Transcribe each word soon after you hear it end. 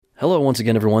Hello once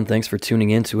again, everyone. Thanks for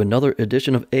tuning in to another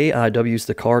edition of AIW's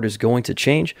The Card is Going to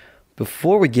Change.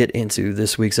 Before we get into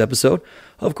this week's episode,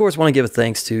 of course, want to give a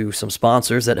thanks to some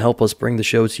sponsors that help us bring the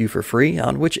show to you for free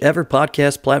on whichever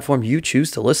podcast platform you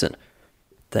choose to listen.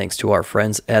 Thanks to our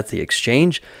friends at The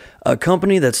Exchange, a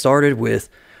company that started with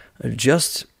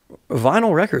just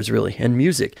vinyl records, really, and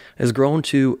music, has grown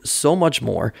to so much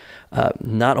more.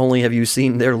 Not only have you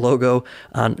seen their logo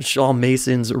on Shaw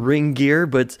Mason's ring gear,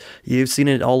 but you've seen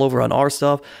it all over on our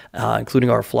stuff, including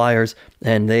our flyers,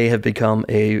 and they have become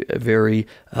a very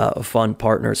fun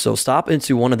partner. So stop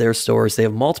into one of their stores. They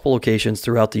have multiple locations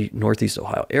throughout the Northeast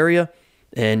Ohio area,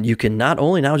 and you can not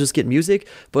only now just get music,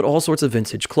 but all sorts of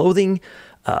vintage clothing,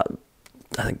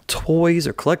 I think toys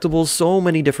or collectibles, so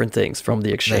many different things from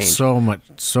The Exchange. There's so much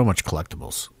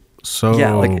collectibles.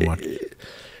 Much.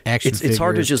 Action it's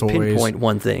hard to just toys, pinpoint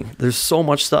one thing. There's so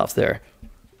much stuff there.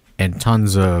 and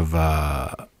tons of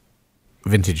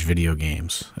vintage video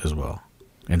games as well,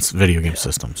 and video game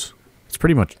systems. They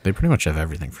pretty much have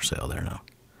everything for sale there now.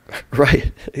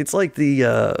 Right. It's like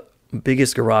the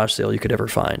biggest garage sale you could ever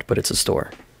find, but it's a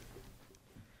store.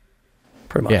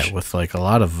 Pretty much. Yeah, with like a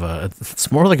lot of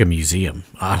it's more like a museum,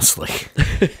 honestly.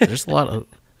 There's a lot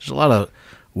of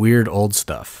weird old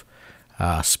stuff.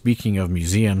 Speaking of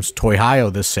museums,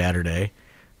 Toyhio this Saturday.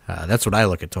 That's what I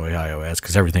look at Toyhio as,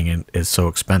 because everything is so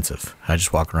expensive. I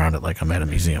just walk around it like I'm at a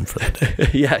museum for the day.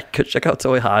 Yeah, check out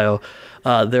Toyhio.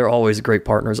 They're always great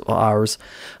partners of ours.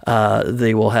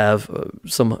 They will have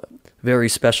some very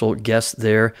special guests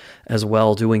there as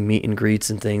well, doing meet and greets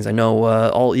and things. I know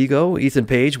All Ego, Ethan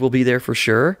Page, will be there for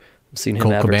sure. I've seen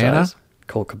him advertise.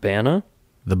 Colt Cabana.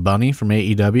 The Bunny from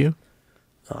AEW.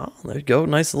 Oh, there you go.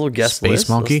 Nice little guest Space list.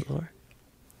 Monkey.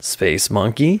 Space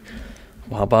Monkey.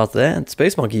 Well, how about that?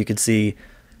 Space Monkey you could see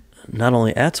not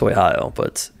only at Toyhio,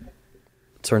 but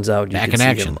it turns out you can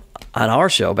see him on our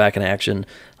show, Back in Action,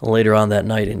 later on that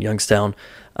night in Youngstown.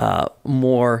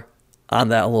 More on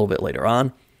that a little bit later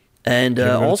on. And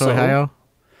also, have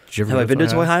I been to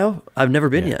Toyhio? I've never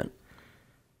been yet.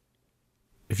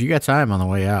 If you got time on the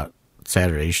way out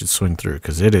Saturday, you should swing through,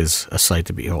 because it is a sight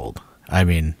to behold. I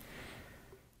mean,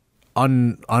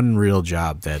 unreal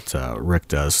job that Rick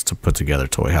does to put together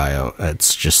Toyhio.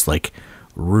 It's just like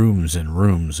rooms and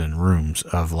rooms and rooms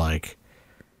of like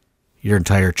your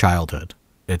entire childhood.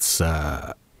 It's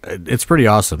pretty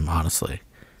awesome, honestly.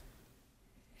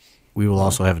 We will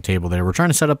also have a table there. We're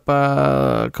trying to set up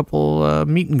a couple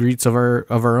meet and greets of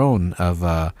our own, of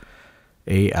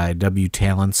AIW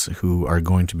talents who are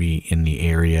going to be in the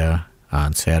area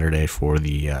on Saturday for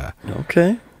the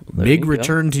big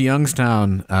return to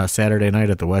Youngstown Saturday night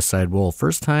at the West Side Bowl.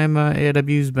 First time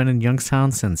AIW's been in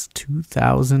Youngstown since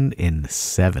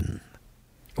 2007.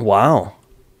 Wow.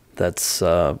 That's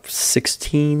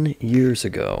 16 years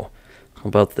ago. How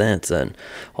about that then?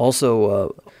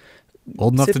 Also,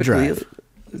 old enough to drive.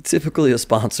 Typically a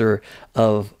sponsor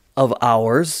of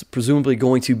ours, presumably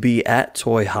going to be at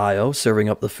Toyhio serving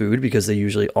up the food, because they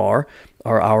usually are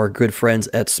our good friends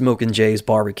at Smokin' Jay's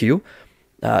Barbecue.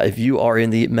 If you are in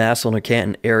the Massillon or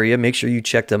Canton area, make sure you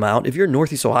check them out. If you're in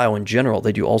Northeast Ohio in general,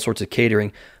 they do all sorts of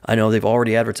catering. I know they've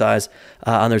already advertised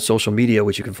on their social media,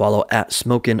 which you can follow at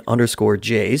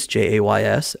Smokin_Jays,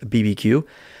 Jays BBQ.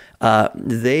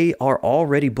 They are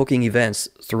already booking events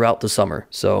throughout the summer.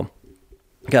 So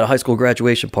got a high school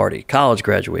graduation party, college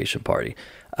graduation party.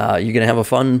 You're going to have a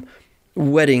fun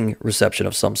wedding reception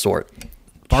of some sort.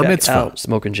 Bar mitzvah. Check out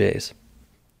Smokin' Jays.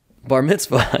 Bar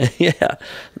mitzvah, yeah.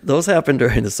 Those happen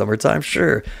during the summertime,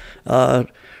 sure.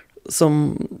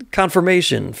 Some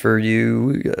confirmation for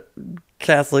you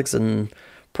Catholics and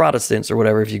Protestants or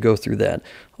whatever, if you go through that.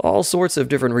 All sorts of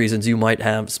different reasons you might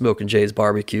have Smokin' Jay's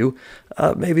Barbecue.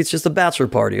 Maybe it's just a bachelor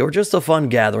party or just a fun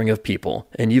gathering of people,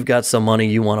 and you've got some money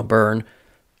you want to burn.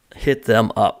 Hit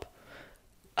them up.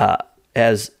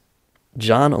 As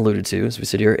John alluded to, as we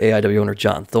sit here, AIW owner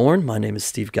John Thorne. My name is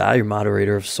Steve Guy, your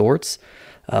moderator of sorts.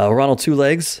 Ronald Two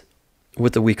Legs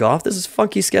with the week off. This is a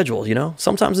funky schedule, you know?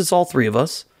 Sometimes it's all three of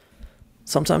us.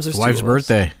 Sometimes there's wife's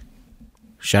birthday.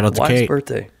 Shout out to Kate. Wife's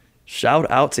birthday. Shout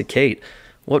out to Kate.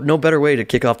 What no better way to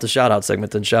kick off the shout out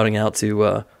segment than shouting out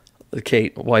to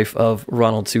Kate, wife of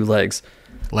Ronald Two Legs.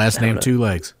 Last name Two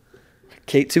Legs.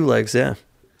 Kate Two Legs, yeah.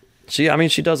 She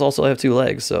does also have two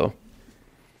legs, so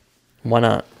why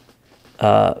not?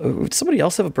 Did somebody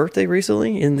else have a birthday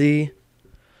recently in the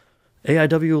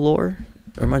AIW lore?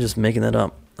 Or am I just making that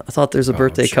up? I thought there's a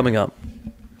birthday coming up.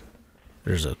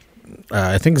 There's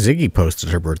I think Ziggy posted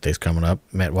her birthday's coming up.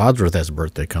 Matt Wadsworth has a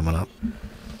birthday coming up.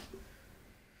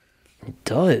 It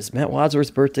does. Matt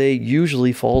Wadsworth's birthday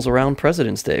usually falls around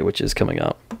President's Day, which is coming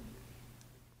up.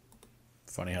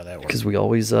 Funny how that works. Because we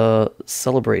always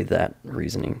celebrate that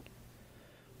reasoning.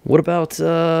 What about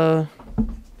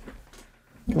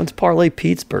when's Parlay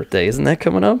Pete's birthday? Isn't that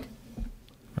coming up?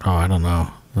 Oh, I don't know.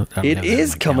 It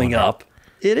is coming up.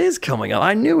 It is coming up.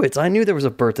 I knew it. I knew there was a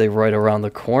birthday right around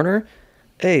the corner.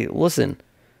 Hey, listen.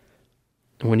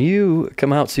 When you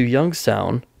come out to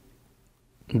Youngstown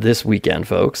this weekend,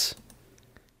 folks,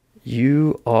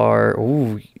 you are...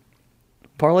 Ooh,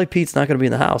 Parlay Pete's not going to be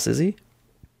in the house, is he?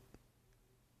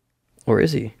 Or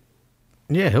is he?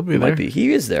 Yeah, he'll be there. Might be.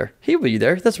 He is there. He'll be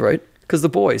there. That's right. Because the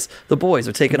boys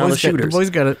are taking on the shooters. The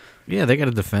boys got it. Yeah, they got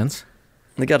a defense.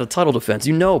 They got a title defense.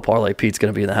 You know Parlay Pete's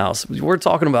going to be in the house. We're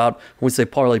talking about, when we say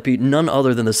Parlay Pete, none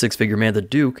other than the six-figure man, the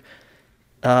Duke.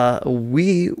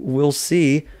 We will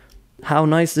see how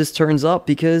nice this turns up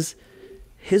because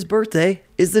his birthday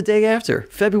is the day after,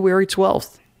 February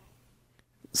 12th.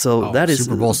 So that is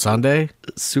Super Bowl Sunday?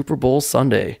 Super Bowl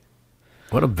Sunday.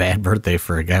 What a bad birthday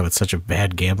for a guy with such a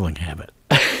bad gambling habit.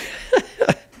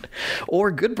 Or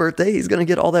a good birthday, he's going to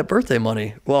get all that birthday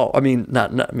money. Well, I mean,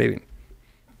 not maybe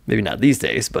not these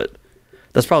days, but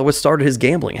that's probably what started his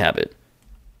gambling habit.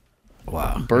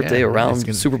 Wow. Birthday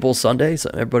around Super Bowl Sunday, so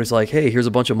everybody's like, hey, here's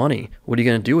a bunch of money. What are you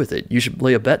going to do with it? You should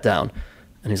lay a bet down.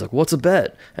 And he's like, what's a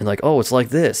bet? And like, oh, it's like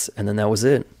this. And then that was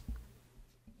it.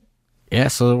 Yeah,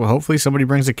 so hopefully somebody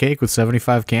brings a cake with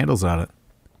 75 candles on it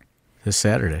this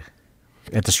Saturday.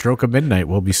 At the stroke of midnight,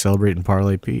 we'll be celebrating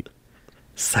Parlay Pete.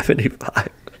 75.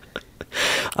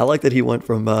 I like that he went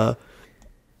from...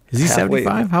 Is he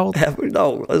 75? How old?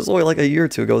 No, it was only like a year or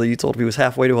two ago that you told me he was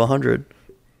halfway to 100.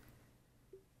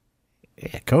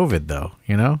 Yeah, COVID, though,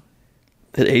 you know?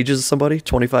 It ages somebody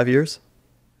 25 years?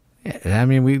 Yeah, I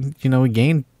mean, we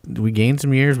gained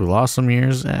some years, we lost some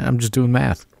years. I'm just doing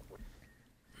math.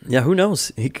 Yeah, who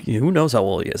knows? Who knows how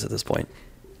old he is at this point,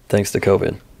 thanks to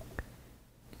COVID.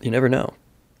 You never know.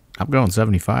 I'm going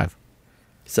 75.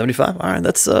 75? All right,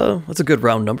 that's a good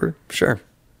round number. Sure.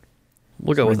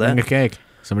 We'll go with that. Bring a cake.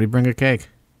 Somebody bring a cake.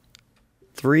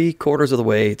 3/4 of the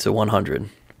way to 100.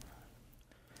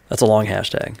 That's a long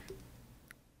hashtag.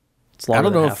 It's longer I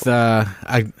don't know than if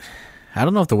I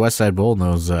don't know if the West Side Bowl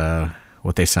knows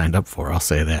what they signed up for. I'll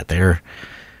say that.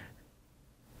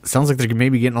 Sounds like they're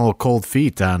maybe getting a little cold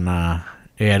feet on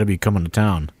AIW coming to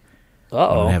town.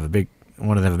 Uh-oh.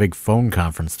 Wanted to have a big phone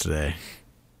conference today.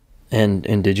 And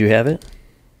did you have it?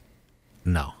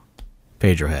 No.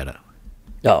 Pedro had it.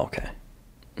 Oh, okay.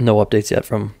 No updates yet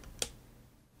from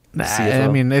CFO? I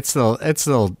mean, it's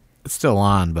still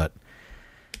on, but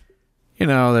you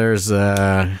know, there's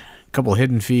a couple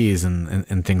hidden fees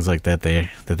and things like that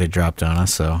they dropped on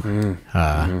us. So,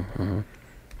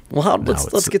 well,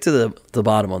 let's get to the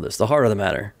bottom of this, the heart of the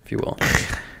matter, if you will.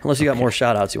 Unless you got more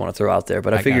shout outs you want to throw out there,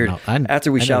 but I figured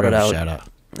after we shouted out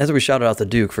the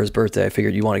Duke for his birthday, I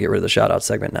figured you want to get rid of the shout out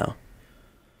segment now.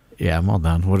 Yeah, I'm all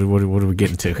done. What are we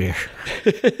getting to here?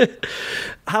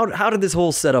 How did this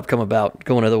whole setup come about,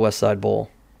 going to the West Side Bowl?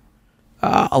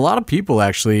 A lot of people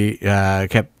actually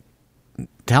kept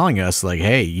telling us, like,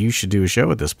 hey, you should do a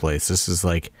show at this place. This is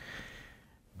like,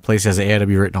 place has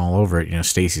AIW written all over it. You know,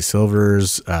 Stacy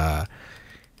Silvers,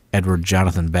 Edward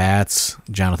Edward Batts,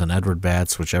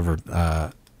 whichever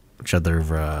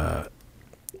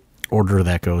order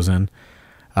that goes in.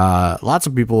 Lots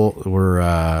of people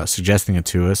were suggesting it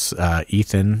to us.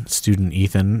 Student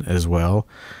Ethan as well.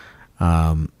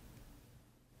 And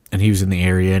he was in the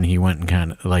area, and he went and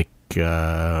kind of like,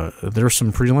 there were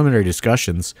some preliminary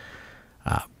discussions,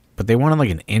 but they wanted like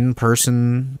an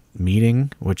in-person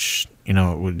meeting, which, you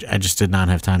know, I just did not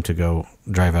have time to go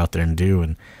drive out there and do.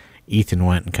 And Ethan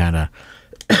went and kind of,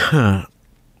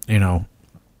 you know,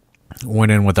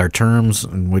 went in with our terms,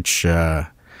 in which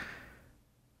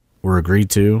were agreed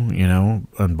to, you know,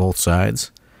 on both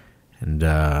sides. And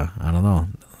I don't know,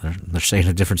 they're saying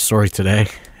a different story today.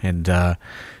 And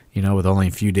you know, with only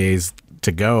a few days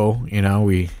to go, you know,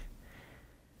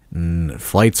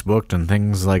 flights booked and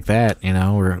things like that, you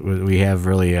know, we have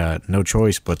really no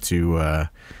choice but to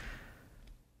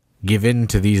give in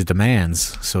to these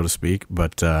demands, so to speak.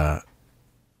 But I'm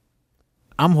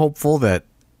hopeful that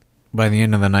by the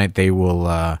end of the night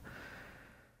they'll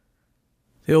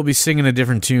be singing a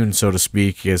different tune, so to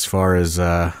speak, as far as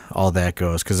all that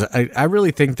goes. Because I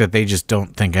really think that they just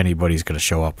don't think anybody's going to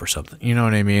show up or something. You know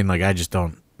what I mean? Like, I just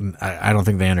don't. I don't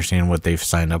think they understand what they've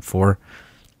signed up for.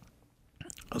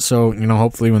 So, you know,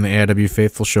 hopefully when the AIW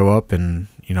faithful show up and,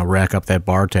 you know, rack up that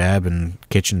bar tab and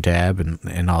kitchen tab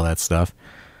and all that stuff,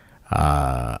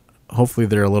 hopefully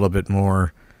they're a little bit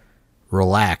more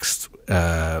relaxed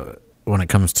when it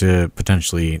comes to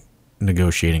potentially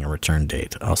negotiating a return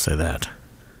date. I'll say that.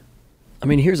 I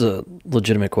mean, here's a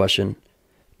legitimate question.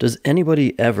 Does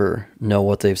anybody ever know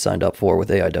what they've signed up for with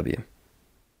AIW?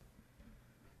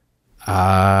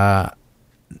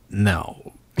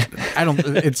 No. I don't,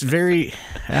 it's very,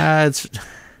 I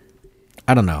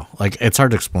don't know. Like, it's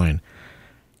hard to explain.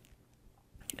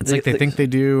 It's like they think they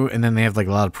do, and then they have like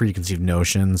a lot of preconceived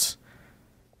notions.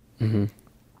 Mm-hmm.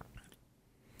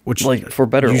 Which, like, for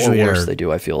better or worse, they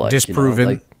do, I feel like. Disproven.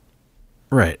 You know,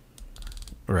 like,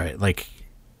 right. Like,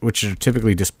 which are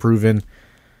typically disproven.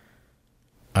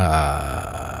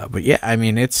 But yeah, I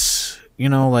mean, it's, you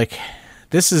know, like,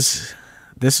 this is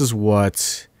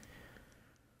what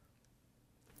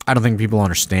I don't think people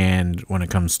understand when it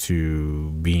comes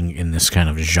to being in this kind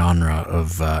of genre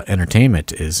of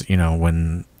entertainment is, you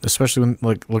know, especially when,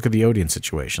 like, look at the Odeon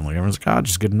situation. Like, everyone's like, oh,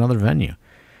 just get another venue.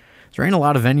 There ain't a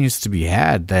lot of venues to be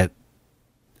had that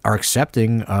are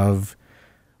accepting of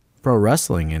pro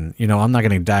wrestling. And, you know, I'm not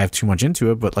going to dive too much into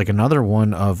it, but like another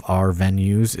one of our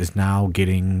venues is now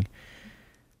getting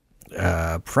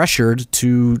pressured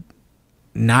to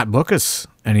not book us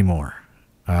anymore.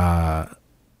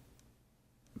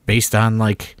 Based on,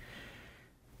 like,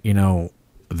 you know,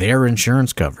 their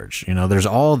insurance coverage. You know, there's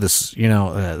all this, you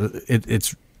know,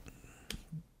 it's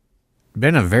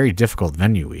been a very difficult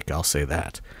venue week, I'll say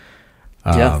that.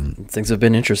 Yeah, things have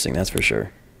been interesting, that's for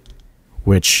sure.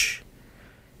 Which,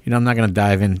 you know, I'm not going to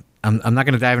dive in. I'm not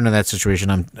going to dive into that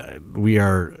situation. We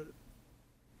are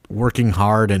working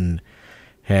hard and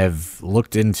have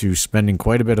looked into spending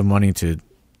quite a bit of money to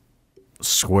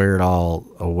square it all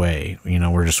away. You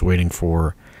know, we're just waiting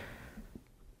for,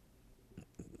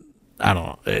 I don't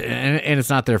know, and it's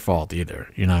not their fault either,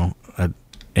 you know.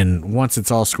 And once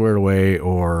it's all squared away,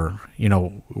 or, you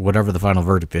know, whatever the final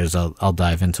verdict is, I'll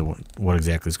dive into what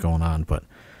exactly is going on. But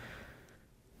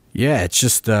yeah, it's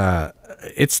just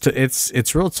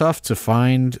it's real tough to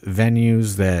find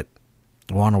venues that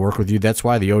want to work with you. That's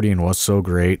why the Odeon was so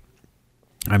great.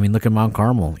 I mean, look at Mount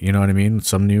Carmel. You know what I mean?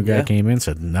 Some new guy came in and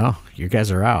said, "No, you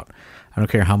guys are out. I don't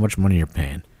care how much money you're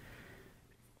paying."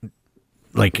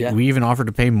 Like, we even offered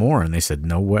to pay more, and they said,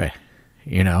 "No way."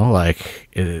 You know,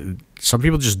 like, some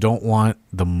people just don't want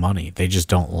the money. They just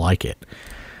don't like it.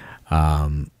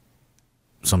 Some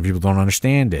people don't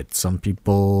understand it. Some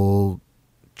people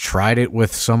tried it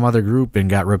with some other group and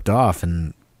got ripped off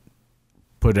and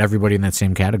put everybody in that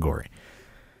same category.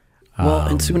 Well,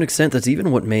 and to an extent, that's even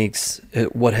what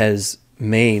has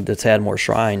made the Tadmore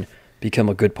Shrine become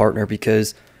a good partner,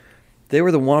 because they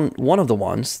were one of the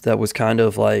ones that was kind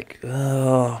of like,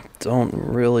 oh, don't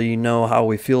really know how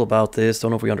we feel about this,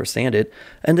 don't know if we understand it,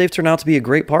 and they've turned out to be a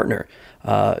great partner.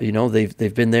 You know,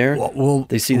 they've been there. Well,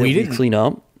 they see that we clean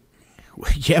up.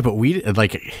 Yeah, but we've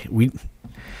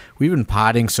been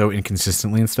potting so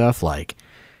inconsistently and stuff. Like,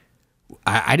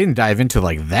 I didn't dive into,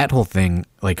 like, that whole thing.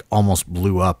 Like, almost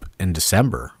blew up in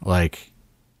December. Like,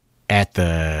 at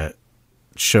the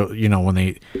show, you know, when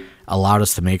they allowed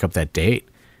us to make up that date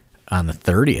on the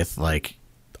 30th, like,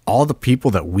 all the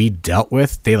people that we dealt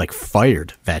with, they, like,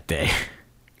 fired that day.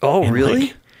 Oh, and, really?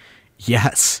 Like,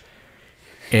 yes.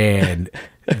 And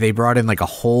they brought in, like, a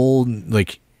whole,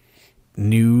 like,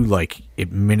 new, like,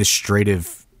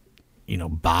 administrative, you know,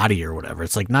 body or whatever.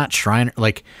 It's like not Shriner,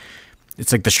 like,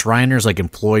 it's like the Shriners, like,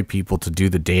 employ people to do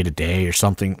the day-to-day or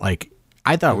something. Like,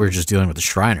 I thought we were just dealing with the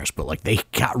Shriners, but, like, they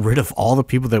got rid of all the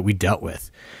people that we dealt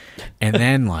with. And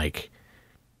then, like,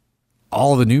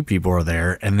 all the new people are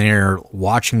there, and they're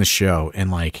watching the show, and,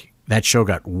 like, that show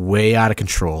got way out of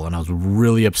control, and I was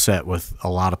really upset with a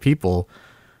lot of people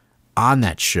on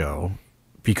that show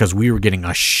because we were getting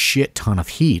a shit ton of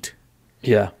heat.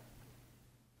 Yeah.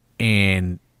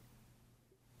 And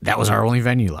that was our only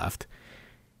venue left.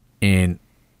 And,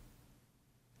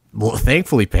 well,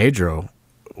 thankfully Pedro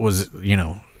was, you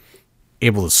know,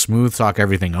 able to smooth talk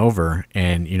everything over,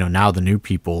 and, you know, now the new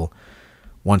people,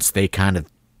 once they kind of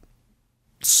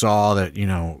saw that, you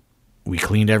know, we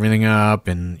cleaned everything up,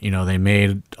 and, you know, they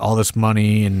made all this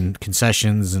money and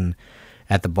concessions and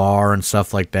at the bar and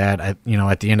stuff like that, you know,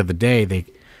 at the end of the day, they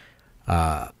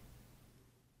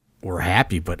were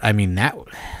happy. But I mean, that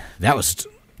was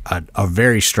a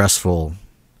very stressful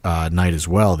night as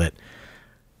well, that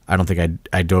I don't think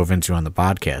I dove into on the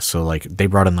podcast. So, like, they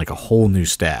brought in, like, a whole new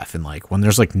staff, and, like, when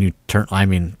there's, like, I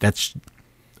mean, that's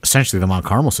essentially the Mount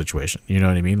Carmel situation. You know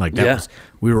what I mean? Like,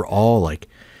 we were all, like,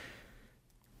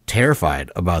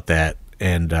 terrified about that.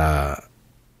 And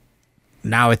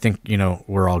now I think, you know,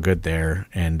 we're all good there.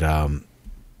 And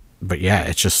but yeah,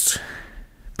 it's just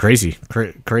craziness.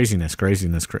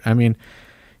 I mean,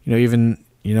 you know, even,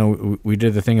 you know, we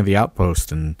did the thing of the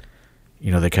Outpost, and,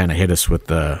 you know, they kind of hit us with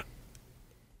the,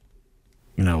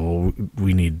 you know, well,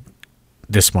 we need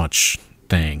this much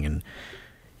thing. And,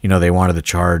 they wanted to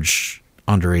charge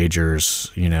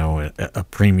underagers, a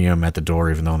premium at the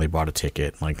door, even though they bought a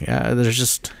ticket. Like, yeah, there's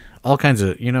just all kinds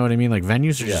of, you know what I mean? Like,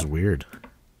 venues are just weird.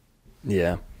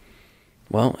 Yeah.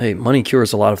 Well, hey, money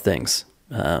cures a lot of things.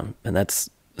 And that's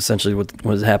essentially what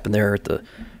has happened there at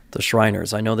the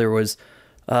Shriners. I know there was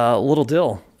Little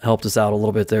Dill helped us out a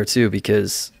little bit there too,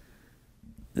 because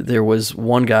there was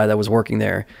one guy that was working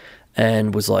there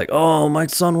and was like, oh, my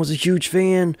son was a huge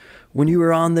fan when you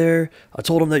were on there. I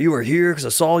told him that you were here because I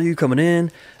saw you coming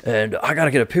in, and I got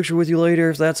to get a picture with you later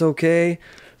if that's okay.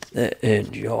 And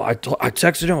I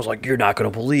texted him. I was like, you're not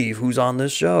going to believe who's on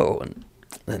this show.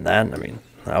 And that, I mean,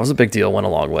 that was a big deal. Went a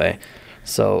long way.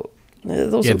 So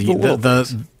those are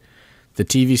the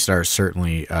TV stars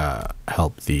certainly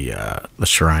helped the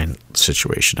Shrine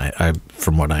situation. I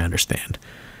from what I understand.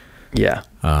 Yeah.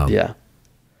 Yeah.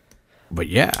 But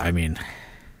yeah, I mean,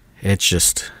 it's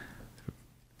just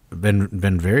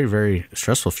been very, very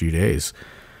stressful few days.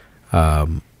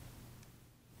 Obviously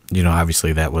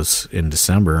that was in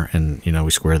December, and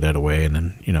we squared that away, and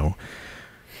then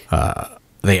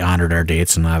they honored our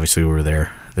dates, and obviously we were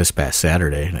there this past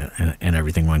Saturday, and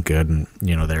everything went good, and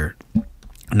they're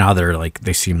like,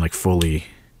 they seem like fully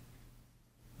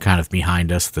kind of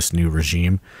behind us, this new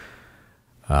regime.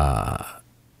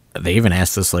 They even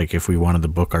asked us like if we wanted to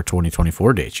book our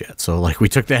 2024 dates yet. So like we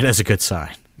took that as a good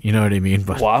sign. You know what I mean?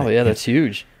 But wow, yeah, that's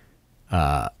huge.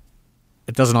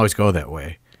 It doesn't always go that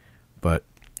way. But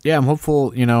yeah, I'm hopeful,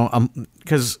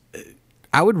 because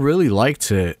I would really like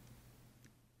to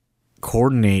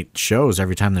coordinate shows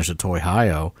every time there's a Toy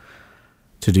Hio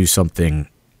to do something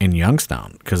in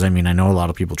Youngstown. Because I mean, I know a lot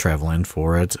of people travel in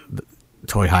for it.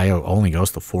 Toy Hio only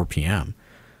goes to 4 p.m.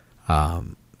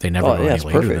 They never go any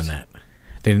later than that.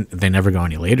 They never go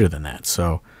any later than that.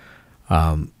 So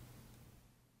that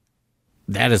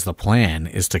is the plan,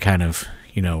 is to kind of,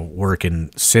 work in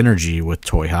synergy with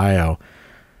Toy Hio.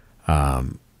 But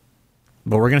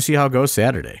we're going to see how it goes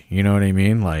Saturday. You know what I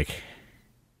mean? Like,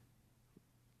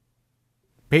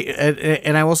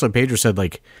 and I also, Pedro said,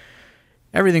 like,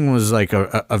 everything was like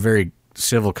a very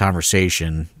civil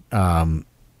conversation.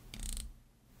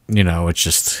 It's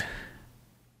just,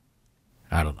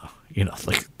 I don't know,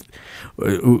 like,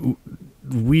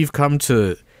 we've come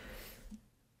to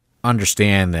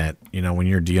understand that, when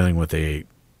you're dealing with a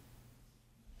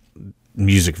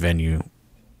music venue,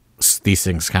 these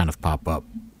things kind of pop up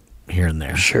here and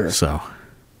there. Sure. So,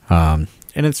 and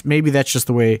it's, maybe that's just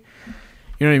the way, you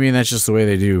know what I mean? That's just the way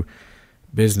they do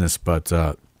business. But,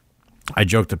 I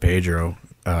joked to Pedro,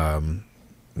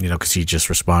 because he just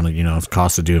responded, the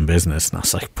cost of doing business. And I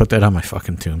was like, put that on my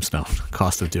fucking tombstone,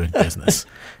 cost of doing business.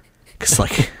 Because,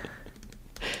 like,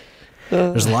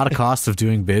 there's a lot of cost of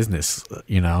doing business,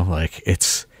 like,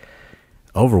 it's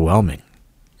overwhelming.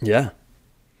 Yeah.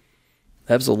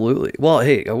 Absolutely. Well,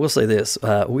 hey, I will say this.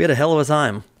 We had a hell of a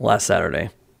time last Saturday.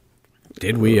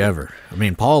 Did we ever? I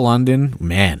mean, Paul London,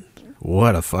 man,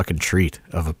 what a fucking treat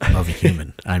of a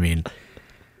human. I mean,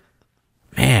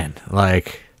 man,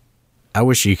 like, I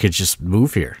wish he could just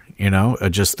move here,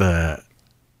 just hang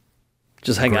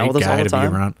out with us all the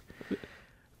time.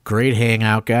 Great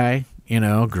hangout guy,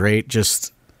 great,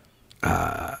 just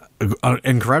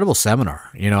incredible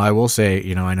seminar. I will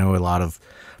say, I know a lot of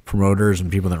promoters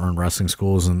and people that run wrestling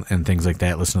schools and things like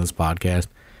that listen to this podcast.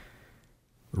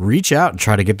 Reach out and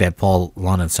try to get that Paul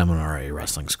London seminar at a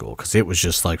wrestling school, because it was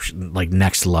just like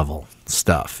next level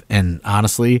stuff. And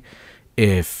honestly,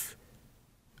 if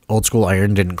Old School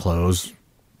Iron didn't close,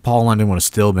 Paul London would have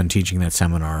still been teaching that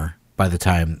seminar by the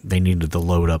time they needed to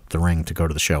load up the ring to go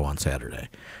to the show on Saturday.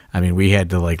 I mean, we had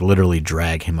to like literally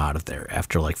drag him out of there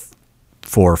after like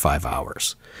 4 or 5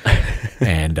 hours.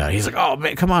 And he's like, oh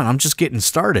man, come on, I'm just getting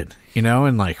started,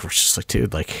 and like, we're just like,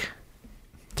 dude, like,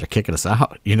 they're kicking us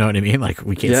out, you know what I mean? Like,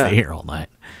 we can't stay here all night.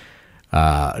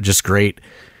 Just great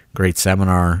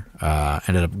seminar.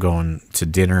 Ended up going to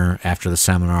dinner after the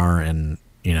seminar, and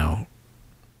we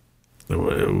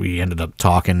ended up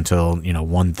talking till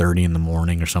 1:30 in the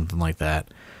morning or something like that.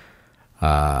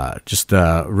 Just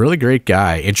a really great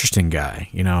guy, interesting guy.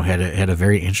 Had a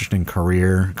very interesting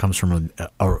career. Comes from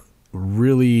a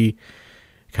really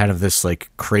kind of this like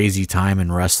crazy time in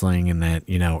wrestling in that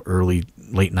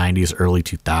late 90s, early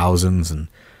 2000s, and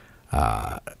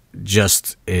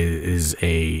just is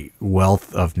a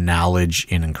wealth of knowledge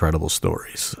and incredible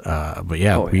stories. But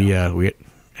yeah, we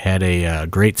had a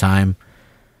great time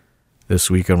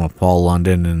this weekend with Paul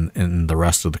London and the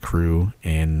rest of the crew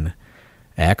in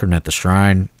Akron at the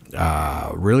Shrine.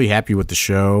 Really happy with the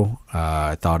show.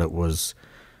 I thought it was,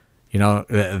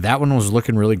 that one was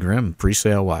looking really grim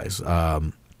pre-sale wise.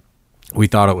 We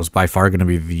thought it was by far going to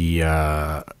be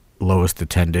the lowest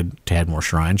attended Tadmor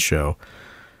Shrine show.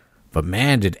 But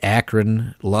man, did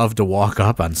Akron love to walk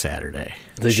up on Saturday.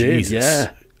 They did,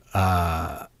 yeah.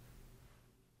 I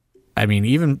mean,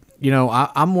 even,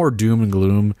 I'm more doom and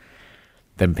gloom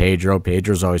than Pedro.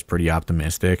 Pedro's always pretty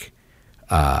optimistic.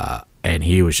 And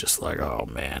he was just like, oh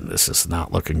man, this is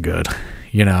not looking good,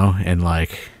 and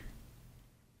like,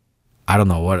 I don't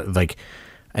know what, like,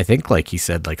 I think like he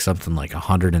said like something like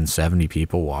 170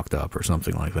 people walked up or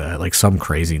something like that, like some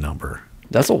crazy number.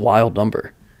 That's a wild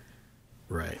number.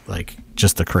 Right. Like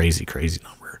just a crazy, crazy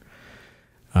number.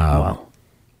 Wow.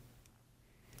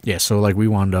 Yeah. So like we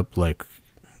wound up like,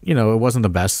 it wasn't the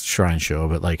best Shrine show,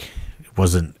 but like it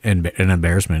wasn't an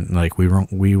embarrassment. Like we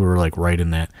were like right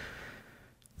in that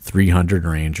 300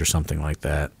 range or something like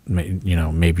that.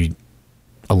 Maybe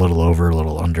a little over, a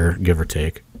little under, give or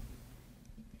take.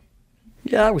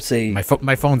 Yeah, I would say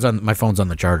my phone's on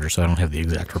the charger, so I don't have the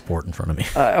exact report in front of me.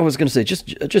 I was going to say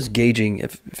just gauging. I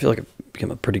feel like I've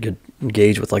become a pretty good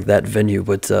gauge with like that venue,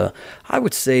 but I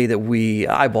would say that we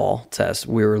eyeball test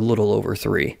we were a little over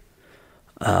 3.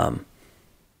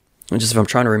 Just if I'm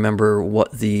trying to remember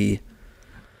what the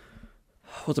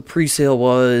pre-sale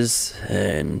was,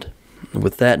 and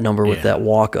with that number, with that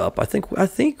walk up, I think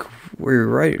we're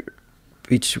right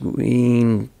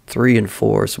between 3 and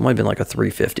 4, so it might have been like a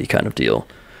 350 kind of deal.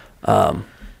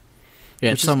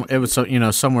 It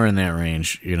was somewhere in that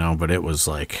range, but it was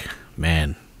like,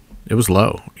 man, it was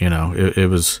low, it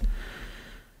was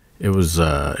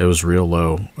real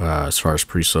low as far as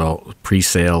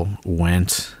pre-sale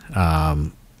went.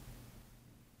 And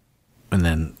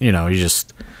then, you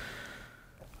just,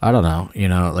 I don't know,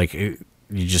 like you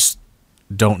just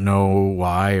don't know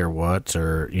why or what,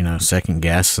 or, second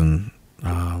guess. And,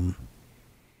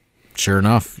 sure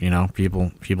enough,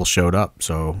 people showed up.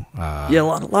 So, a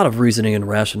lot of reasoning and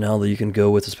rationale that you can go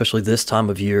with, especially this time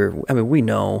of year. I mean, we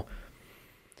know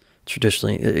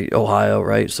traditionally Ohio,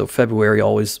 right? So February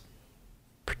always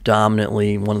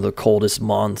predominantly one of the coldest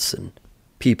months, and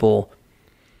people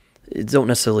don't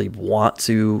necessarily want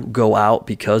to go out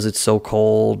because it's so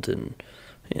cold, and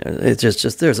it's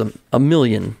just there's a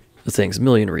million things, a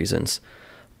million reasons.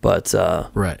 But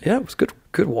right, yeah, it was good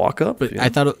walk up. But I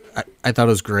thought it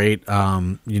was great.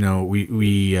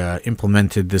 We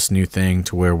implemented this new thing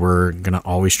to where we're gonna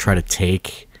always try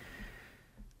to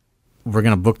we're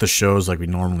gonna book the shows like we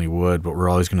normally would, but we're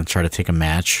always gonna try to take a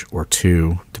match or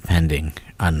two, depending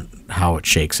on how it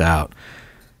shakes out,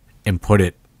 and put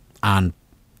it on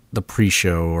the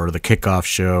pre-show or the kickoff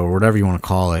show or whatever you want to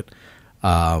call it,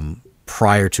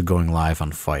 prior to going live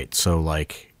on Fight. So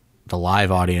like the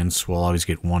live audience will always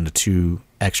get 1 to 2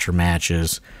 extra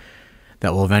matches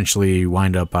that will eventually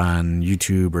wind up on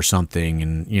YouTube or something.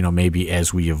 And, maybe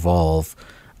as we evolve,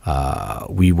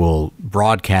 we will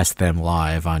broadcast them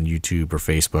live on YouTube or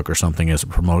Facebook or something as a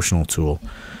promotional tool.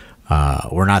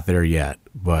 We're not there yet,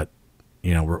 but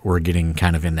we're getting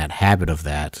kind of in that habit of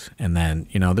that. And then,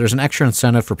 there's an extra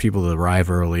incentive for people to arrive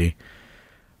early.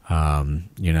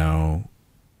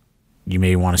 You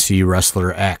may want to see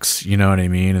wrestler X, you know what I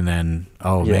mean? And then,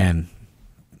 man,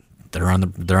 they're on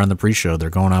the pre-show.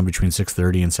 They're going on between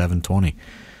 6:30 and 7:20.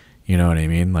 You know what I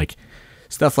mean? Like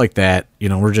stuff like that.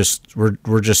 We're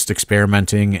just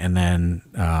experimenting, and then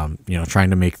trying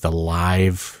to make the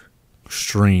live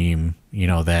stream,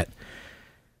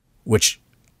 which,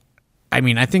 I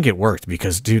mean, I think it worked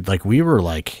because, dude, like we were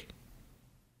like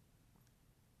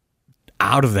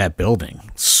out of that building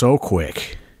so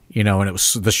quick, and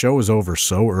the show was over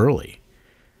so early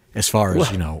as far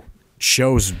as,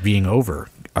 shows being over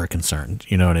are concerned.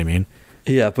 You know what I mean?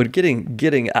 Yeah, but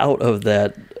getting out of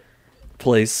that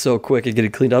place so quick and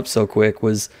getting cleaned up so quick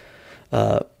was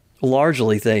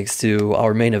largely thanks to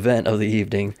our main event of the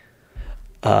evening,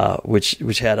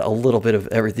 which had a little bit of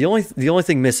everything. The only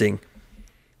thing missing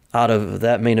out of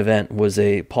that main event was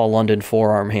a Paul London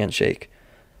forearm handshake.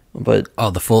 But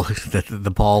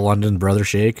the Paul London brother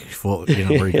shake, where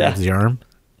he grabs the arm.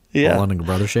 Yeah, Paul London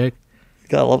brother shake.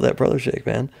 Gotta love that brother shake,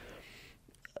 man.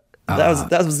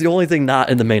 That was the only thing not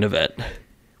in the main event.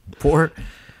 Poor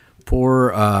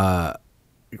all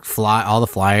the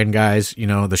fly-in guys.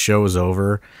 The show was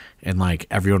over, and like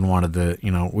everyone wanted to.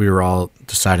 We were all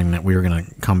deciding that we were gonna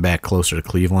come back closer to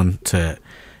Cleveland to,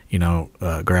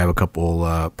 grab a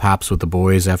couple pops with the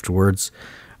boys afterwards.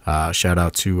 Shout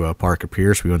out to Parker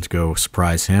Pierce. We went to go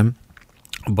surprise him.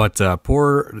 But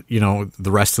poor,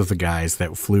 the rest of the guys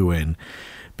that flew in,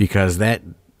 because that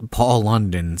Paul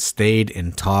London stayed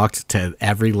and talked to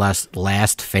every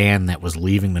last fan that was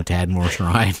leaving the Tadmor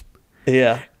Shrine.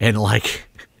 Yeah. And like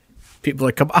People are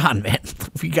like, come on, man,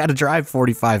 we got to drive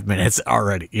 45 minutes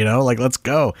already, like, let's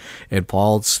go. And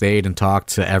Paul stayed and talked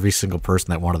to every single person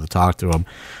that wanted to talk to him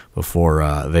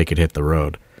before they could hit the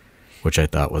road, which I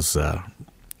thought was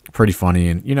pretty funny.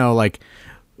 And, like,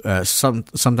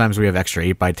 sometimes we have extra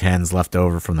 8x10s left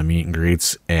over from the meet and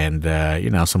greets, and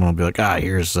someone will be like,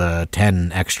 here's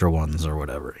 10 extra ones or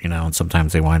whatever, and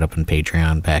sometimes they wind up in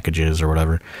Patreon packages or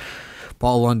whatever.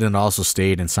 Paul London also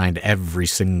stayed and signed every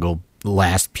single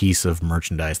last piece of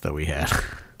merchandise that we had.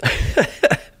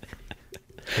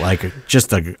 Like,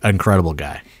 just an incredible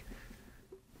guy.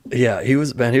 Yeah, he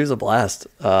was a blast.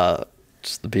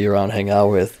 Just to be around, hang out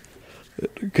with.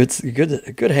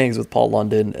 Good hangs with Paul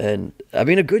London, and I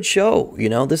mean, a good show.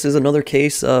 This is another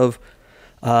case of,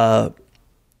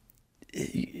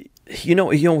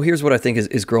 here's what I think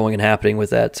is growing and happening with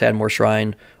that Tadmor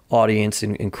Shrine audience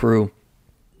and crew.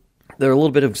 There are a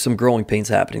little bit of some growing pains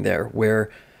happening there,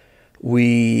 where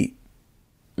we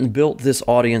built this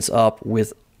audience up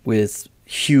with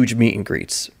huge meet and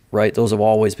greets, right? Those have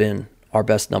always been our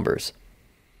best numbers.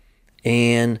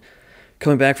 And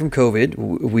coming back from COVID,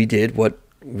 we did what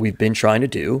we've been trying to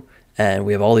do, and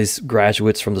we have all these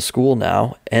graduates from the school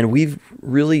now, and we've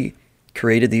really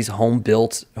created these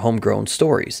home-built, homegrown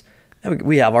stories. And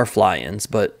we have our fly-ins,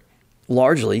 but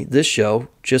largely this show,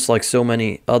 just like so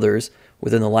many others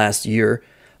within the last year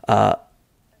at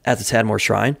the Tadmor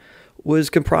Shrine, was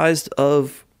comprised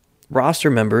of roster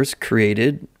members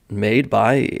made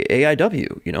by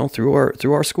AIW,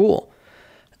 through our school.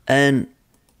 And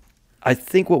I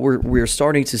think what we're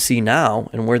starting to see now,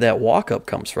 and where that walk-up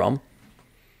comes from,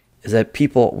 is that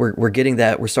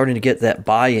we're starting to get that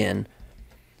buy-in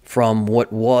from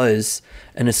what was,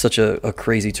 and it's such a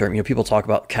crazy term. People talk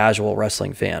about casual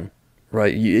wrestling fan,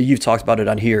 right? You've talked about it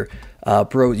on here,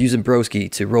 using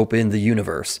broski to rope in the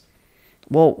universe.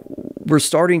 Well, we're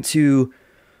starting to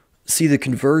see the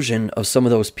conversion of some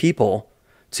of those people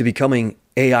to becoming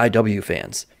AIW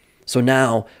fans. So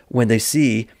now when they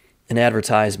see an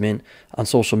advertisement on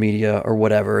social media or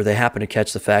whatever, they happen to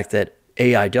catch the fact that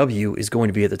AIW is going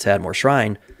to be at the Tadmor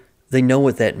Shrine, they know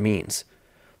what that means.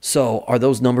 So are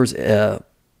those numbers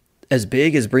as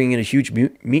big as bringing in a huge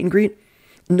meet and greet?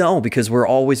 No, because we're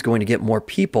always going to get more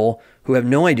people who have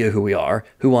no idea who we are,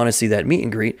 who want to see that meet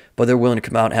and greet, but they're willing to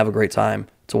come out and have a great time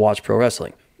to watch pro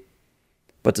wrestling.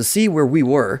 But to see where we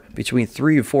were between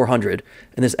 300 and 400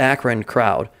 in this Akron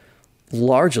crowd,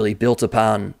 largely built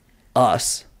upon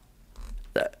us,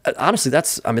 honestly,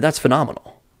 that's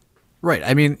phenomenal. Right.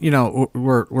 I mean,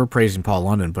 we're praising Paul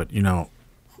London, but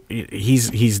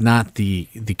he's not the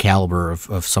caliber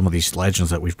of some of these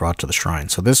legends that we've brought to the Shrine.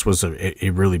 So this was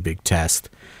a really big test.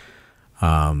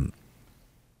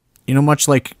 Much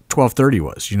like 1230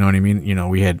 was. You know what I mean?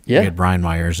 We had Brian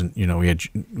Myers, and we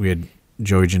had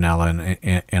Joey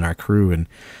Janela and our crew, and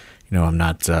I'm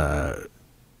not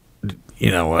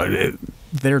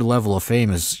their level of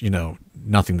fame is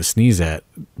nothing to sneeze at,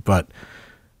 but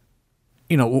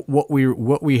what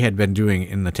we had been doing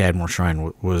in the Tadmor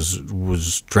Shrine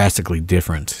was drastically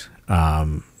different.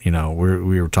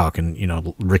 We were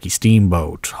talking, Ricky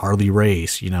Steamboat, Harley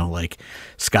Race, like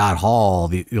Scott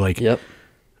Hall,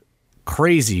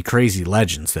 crazy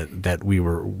legends that we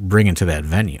were bringing to that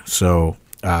venue. So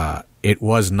it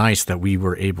was nice that we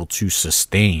were able to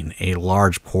sustain a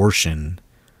large portion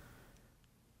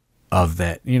of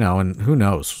that, and who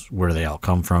knows where they all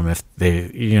come from, if they,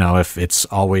 if it's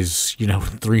always,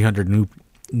 300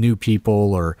 new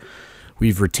people, or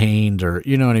we've retained, or,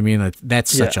 you know what I mean?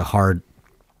 That's such a hard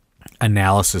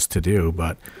analysis to do,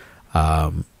 but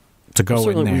to go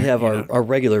in there. We have our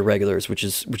regulars, which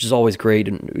is always great,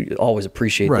 and we always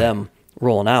appreciate them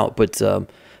rolling out. But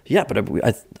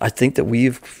I think that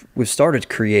we've started to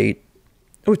create,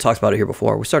 and we talked about it here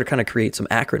before, we started to kind of create some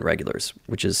Akron regulars,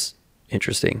 which is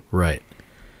interesting. Right.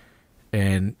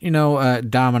 And,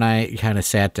 Dom and I kind of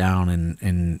sat down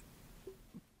and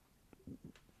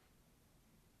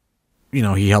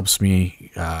he helps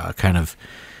me kind of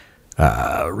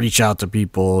reach out to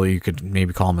people. You could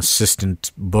maybe call him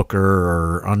assistant booker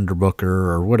or underbooker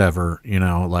or whatever,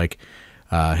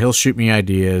 he'll shoot me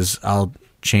ideas. I'll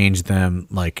change them,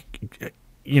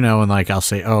 and I'll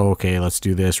say, oh, okay, let's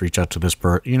do this, reach out to this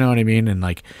person, you know what I mean? And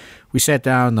we sat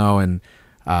down though, and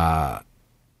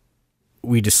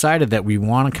we decided that we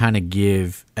want to kind of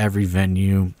give every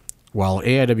venue, while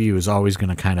AIW is always going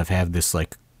to kind of have this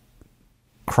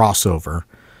crossover,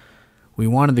 we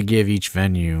wanted to give each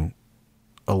venue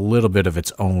a little bit of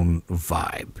its own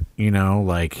vibe,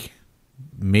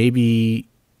 maybe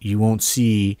you won't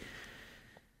see,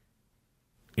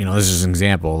 this is an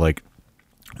example,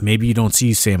 maybe you don't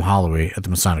see Sam Holloway at the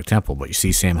Masonic Temple, but you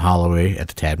see Sam Holloway at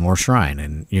the Tadmor Shrine.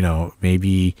 And,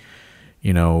 maybe,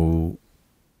 you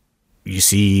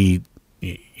see,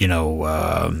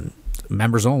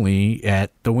 members only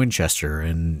at the Winchester,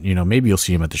 and, maybe you'll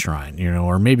see him at the Shrine,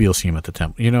 or maybe you'll see him at the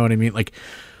Temple. You know what I mean? Like,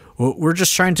 we're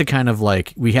just trying to kind of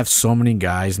like, we have so many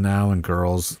guys now and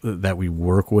girls that we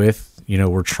work with,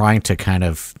 we're trying to kind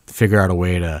of figure out a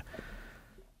way to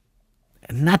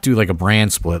not do like a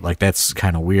brand split, like that's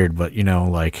kind of weird, but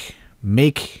like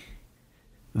make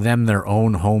them their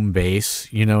own home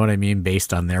base, you know what I mean,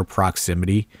 based on their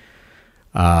proximity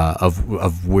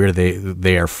of where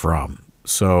they are from.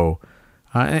 So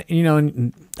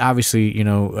and obviously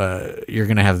you're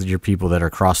gonna have your people that are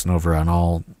crossing over on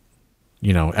all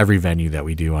every venue that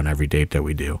we do, on every date that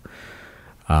we do.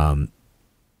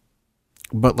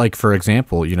 But like, for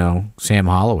example, Sam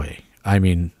Holloway, I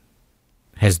mean,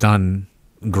 has done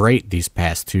great these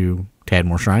past 2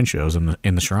 Tadmor Shrine shows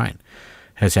in the Shrine,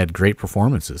 has had great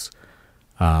performances.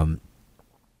 And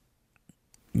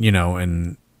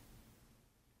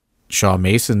Shaw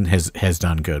Mason has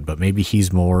done good, but maybe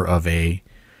he's more of a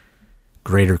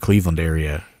greater Cleveland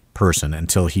area person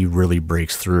until he really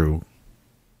breaks through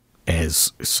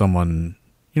as someone,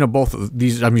 both of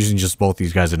these, I'm using just both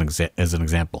these guys as an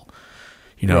example,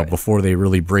 right. Before they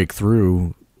really break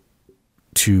through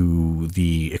to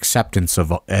the acceptance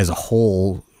of as a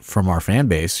whole from our fan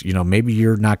base, maybe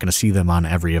you're not going to see them on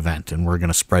every event, and we're going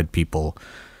to spread people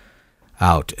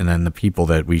out. And then the people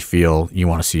that we feel you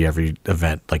want to see every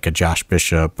event, like a Josh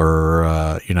Bishop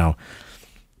or,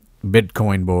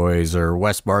 Bitcoin Boys or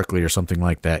Wes Barkley or something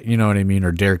like that, you know what I mean?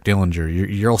 Or Derek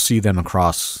Dillinger, you'll see them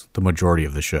across the majority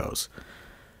of the shows.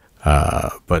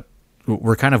 But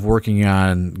we're kind of working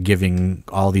on giving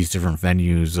all these different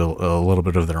venues a little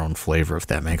bit of their own flavor, if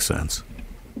that makes sense.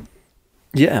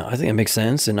 Yeah, I think it makes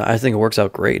sense, and I think it works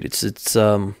out great. It's at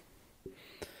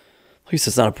least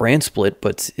it's not a brand split,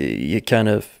 but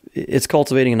it's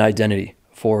cultivating an identity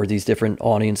for these different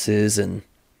audiences and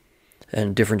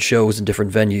different shows and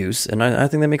different venues, and I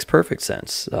think that makes perfect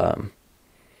sense.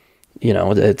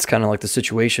 It's kind of like the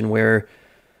situation where,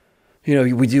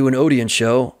 we do an Odeon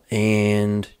show,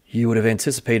 and you would have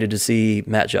anticipated to see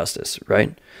Matt Justice,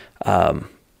 right? Something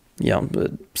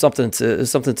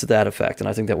to that effect, and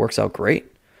I think that works out great.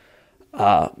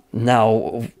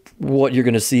 Now, what you're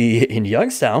going to see in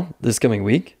Youngstown this coming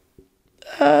week,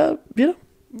 who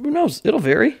knows? It'll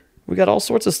vary. We got all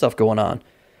sorts of stuff going on.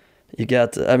 You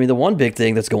got, the one big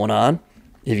thing that's going on,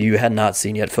 if you had not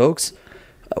seen yet, folks,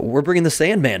 we're bringing the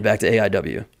Sandman back to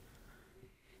AIW.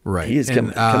 Right. He is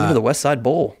coming to the West Side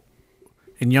Bowl.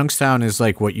 And Youngstown is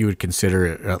like what you would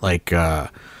consider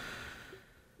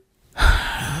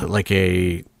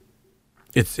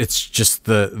it's just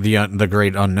the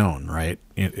great unknown, right?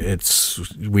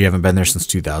 We haven't been there since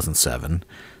 2007.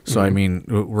 So,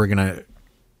 mm-hmm.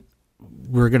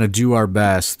 We're gonna do our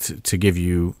best to give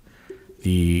you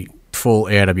the full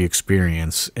AIW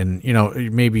experience, and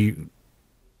maybe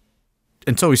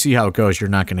until we see how it goes, you're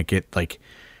not gonna get like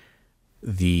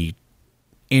the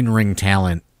in-ring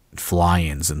talent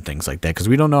fly-ins and things like that, because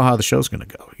we don't know how the show's gonna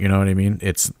go. You know what I mean?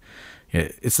 It's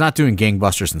not doing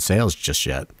gangbusters in sales just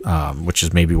yet, which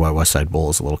is maybe why West Side Bowl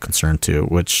is a little concerned too,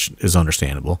 which is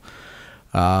understandable.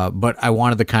 But I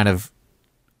wanted to kind of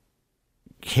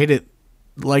hit it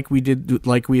like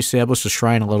we established the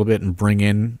Shrine a little bit and bring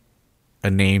in a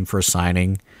name for a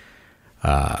signing.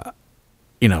 Where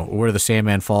the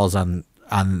Sandman falls on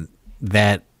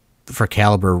that for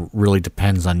caliber really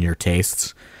depends on your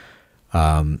tastes.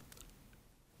 I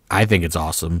think it's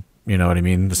awesome. You know what I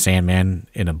mean? The Sandman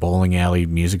in a bowling alley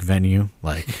music venue,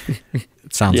 like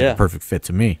it sounds like a perfect fit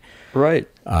to me. Right.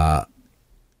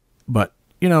 But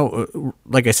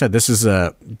like I said, this is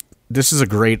the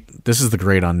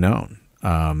great unknown.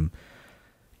 The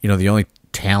only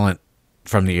talent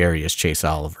from the area is Chase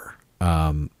Oliver.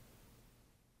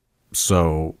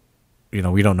 So,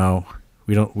 we don't know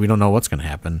what's going to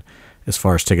happen as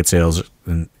far as ticket sales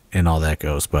and all that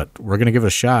goes, but we're going to give it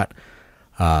a shot.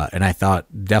 And I thought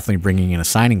definitely bringing in a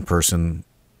signing person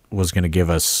was going to give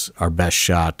us our best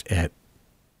shot at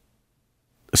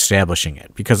establishing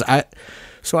it, because I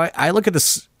look at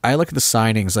this. I look at the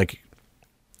signings like,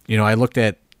 I looked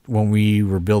at when we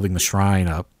were building the Shrine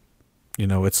up,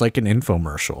 it's like an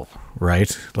infomercial,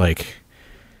 right? Like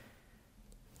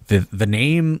the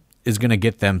name is going to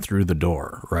get them through the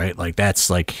door, right? Like that's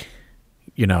like,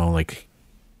 like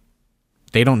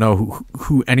they don't know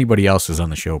who anybody else is on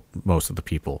the show, most of the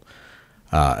people,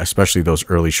 especially those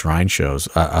early Shrine shows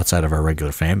outside of our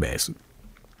regular fan base.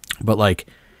 But like,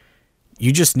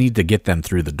 you just need to get them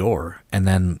through the door, and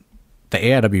then the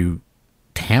AIW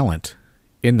talent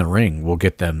in the ring will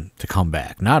get them to come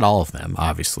back. Not all of them,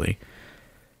 obviously,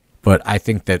 but I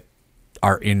think that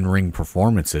our in-ring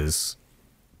performances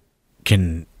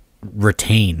can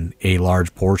retain a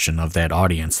large portion of that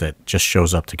audience that just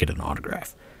shows up to get an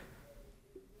autograph.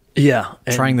 Yeah.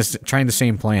 Trying the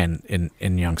same plan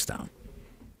in Youngstown.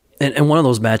 And one of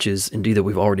those matches, indeed, that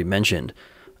we've already mentioned,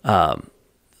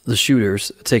 the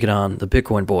Shooters taking on the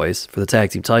Bitcoin Boys for the tag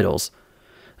team titles.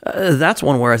 That's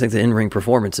one where I think the in-ring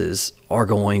performances are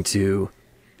going to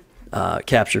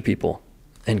capture people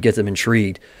and get them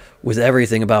intrigued with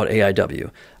everything about AIW.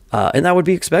 And that would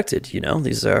be expected. You know,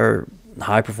 these are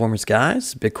high-performance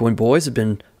guys. Bitcoin Boys have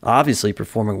been obviously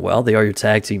performing well. They are your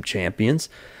tag team champions.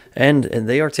 And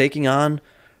they are taking on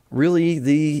really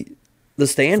the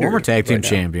standard. Former tag team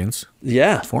champions.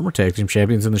 Yeah. Former tag team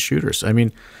champions and the Shooters. I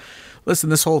mean, listen,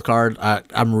 this whole card,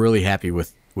 I'm really happy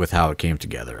with how it came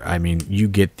together. I mean, you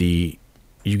get the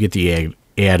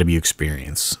AIW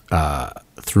experience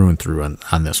through and through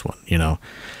on this one, you know.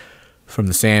 From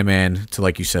the Sandman to,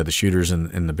 like you said, the Shooters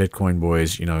and the Bitcoin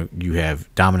Boys, you know, you have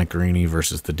Dominic Garrini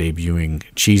versus the debuting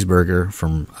Cheeseburger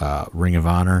from Ring of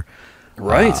Honor.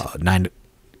 Right.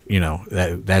 You know,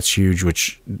 that's huge,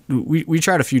 which we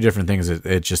tried a few different things.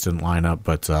 It just didn't line up.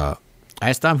 But I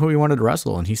asked Dom who he wanted to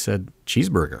wrestle, and he said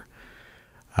Cheeseburger.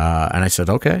 And I said,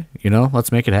 okay, you know,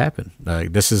 let's make it happen.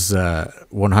 This is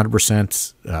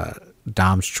 100%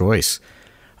 Dom's choice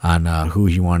on who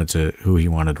he wanted to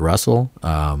wrestle.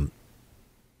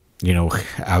 You know,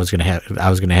 I was gonna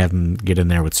have him get in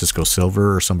there with Cisco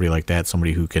Silver or somebody like that,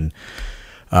 somebody who can,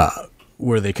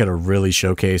 where they could have really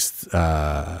showcased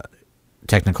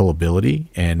technical ability.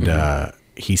 And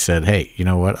he said, "Hey, you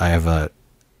know what? I have a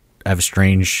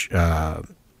strange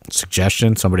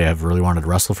suggestion. Somebody I've really wanted to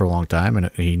wrestle for a long time, and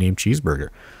he named Cheeseburger."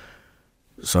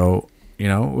 So, you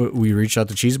know, we reached out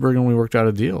to Cheeseburger and we worked out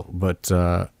a deal. But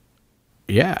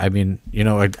yeah, I mean, you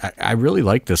know, I really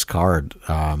like this card.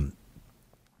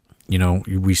 You know,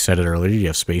 we said it earlier. You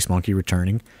have Space Monkey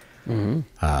returning.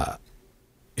 Mm-hmm.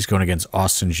 He's going against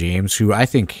Austin James, who I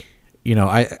think, you know,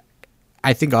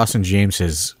 I think Austin James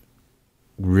has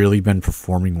really been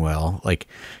performing well. Like,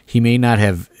 he may not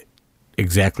have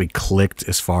exactly clicked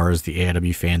as far as the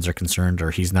AIW fans are concerned,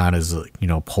 or he's not as, you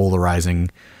know, polarizing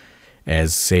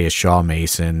as, say, a Shaw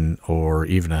Mason or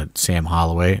even a Sam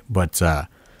Holloway, but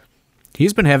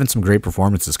he's been having some great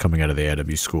performances coming out of the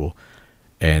AIW school.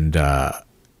 And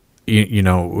you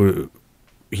know,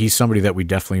 he's somebody that we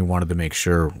definitely wanted to make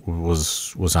sure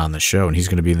was on the show, and he's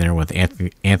going to be in there with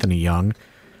Anthony Young,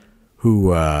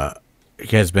 who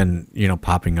has been, you know,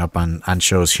 popping up on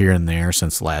shows here and there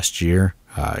since last year.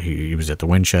 He was at the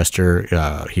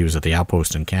Winchester. He was at the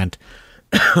Outpost in Kent.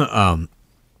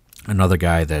 Another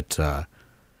guy that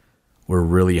we're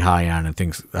really high on and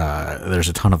thinks there's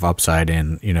a ton of upside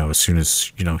in, you know, as soon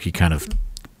as, you know, he kind of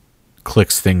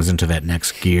clicks things into that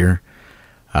next gear.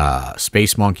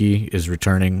 Space Monkey is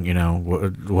returning. You know,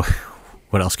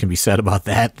 what else can be said about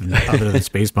that other than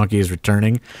Space Monkey is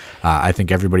returning? I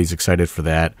think everybody's excited for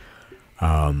that.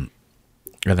 And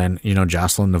then, you know,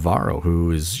 Jocelyn Navarro,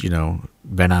 who is, you know,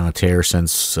 been on a tear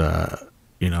since,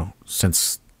 you know,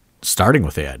 since starting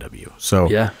with AIW. So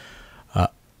yeah,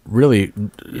 really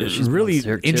she's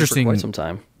interesting for quite some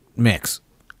time. Mix,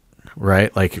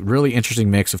 right? Like, really interesting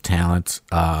mix of talent.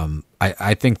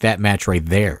 I think that match right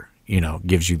there, you know,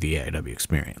 gives you the AIW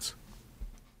experience.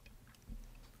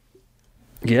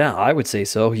 Yeah, I would say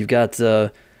so. You've got, I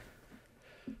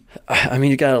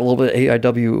mean, you got a little bit of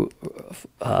AIW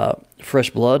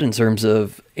fresh blood in terms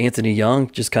of Anthony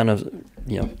Young, just kind of,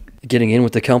 you know, getting in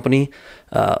with the company.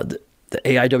 The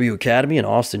AIW Academy and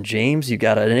Austin James. You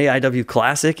got an AIW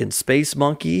Classic and Space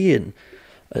Monkey, and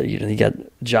you know, you got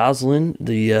Jocelyn,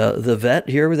 the vet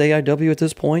here with AIW at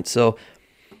this point. So,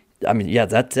 I mean, yeah,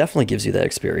 that definitely gives you that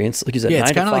experience. Like you said, yeah,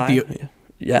 it's kind of like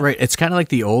right. It's kind of like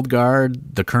the old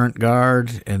guard, the current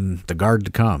guard, and the guard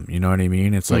to come. You know what I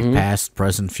mean? It's like past,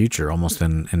 present, future, almost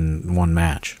in one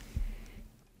match.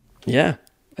 Yeah,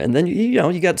 and then you know,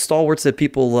 you got stalwarts that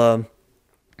people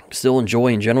still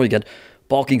enjoy in general. You got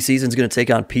Bulking Season's going to take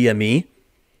on PME.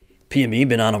 PME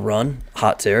been on a run,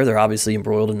 hot tear. They're obviously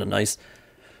embroiled in a nice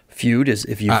feud. As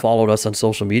if you followed us on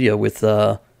social media with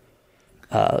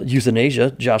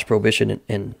Euthanasia, Josh Prohibition,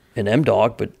 and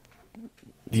M-Dog, but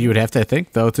you would have to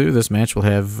think, though, too, this match will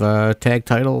have tag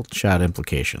title shot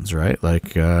implications, right?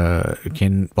 Like,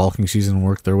 can Bulking Season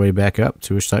work their way back up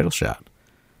to a title shot?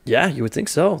 Yeah, you would think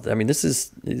so. I mean, this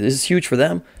is huge for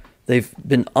them. They've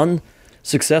been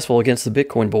unsuccessful against the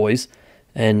Bitcoin Boys,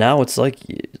 and now it's like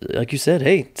you said,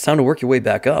 hey, it's time to work your way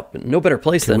back up. And no better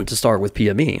place than to start with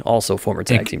PME, also former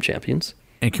tag team champions.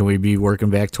 And can we be working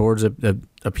back towards a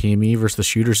PME versus the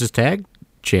Shooters as tag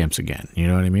champs again? You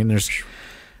know what I mean?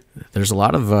 There's a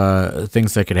lot of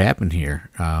things that could happen here.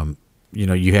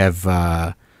 You have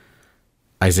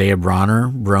Isaiah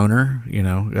Broner.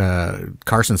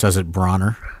 Carson says it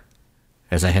Bronner,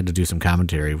 as I had to do some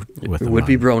commentary with him. It would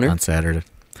be Broner on Saturday.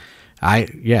 I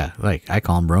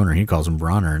call him Broner. He calls him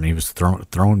Bronner, and he was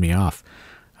throwing me off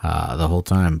the whole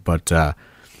time. But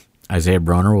Isaiah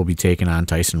Broner will be taking on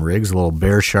Tyson Riggs, a little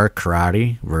bear shark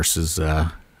karate versus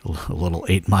a little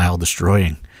 8 Mile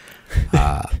destroying.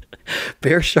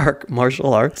 Bear shark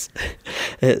martial arts,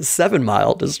 7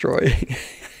 Mile destroying.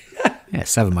 Yeah,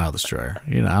 7 Mile destroyer.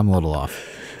 I'm a little off.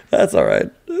 That's all right.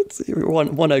 It's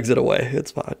one exit away.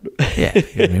 It's fine. Yeah,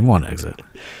 I mean one exit.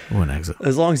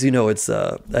 As long as you know it's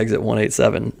exit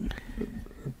 187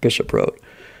 Bishop Road.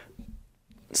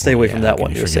 Stay away from that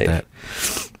one. You're safe. That.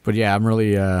 But yeah, I'm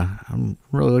really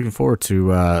looking forward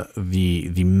to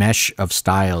the mesh of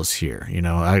styles here.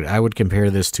 I would compare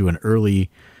this to an early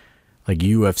like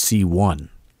UFC 1.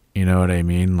 You know what I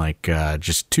mean? Like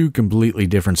just two completely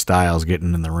different styles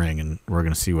getting in the ring, and we're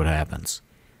gonna see what happens.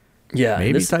 Yeah,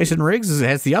 maybe Tyson Riggs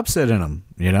has the upset in him.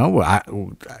 I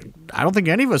don't think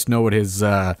any of us know what his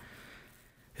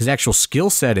actual skill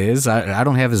set is. I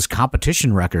don't have his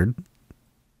competition record.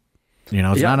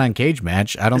 It's not on Cage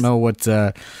Match. I don't know what.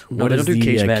 No, they don't do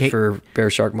Cage Match for Bear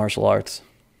Shark Martial Arts.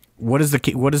 What is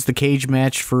the Cage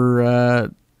Match for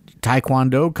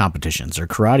Taekwondo competitions or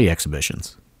karate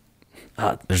exhibitions?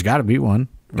 There's got to be one.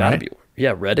 Got to be one.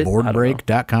 Yeah, Reddit.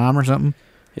 Boardbreak.com or something.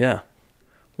 Yeah.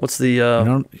 What's the?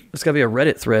 There's got to be a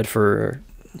Reddit thread for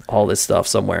all this stuff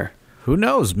somewhere. Who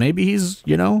knows? Maybe he's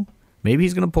going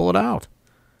to pull it out.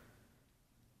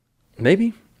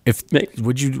 Maybe.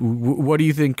 What do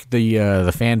you think the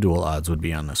FanDuel odds would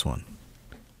be on this one?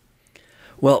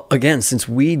 Well, again, since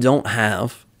we don't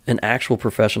have an actual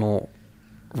professional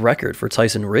record for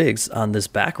Tyson Riggs on this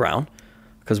background,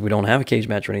 because we don't have a cage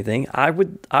match or anything, I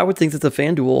would think that the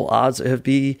FanDuel odds are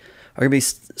going to be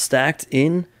stacked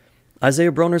in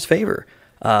Isaiah Broner's favor,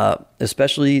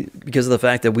 especially because of the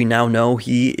fact that we now know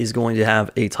he is going to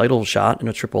have a title shot in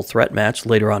a triple threat match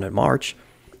later on in March.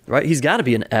 Right, he's got to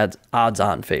be an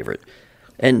odds-on favorite,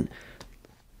 and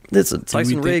listen,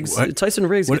 Tyson Riggs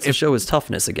gets to show his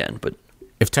toughness again. But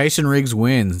if Tyson Riggs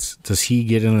wins, does he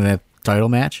get into that title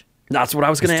match? That's what I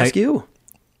was going to ask you.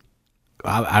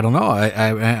 I don't know.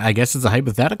 I guess it's a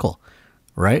hypothetical,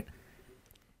 right?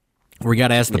 We got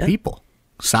to ask the people.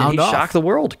 Sound off. Can he shock the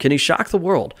world? Can he shock the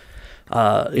world?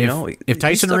 If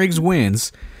Tyson Riggs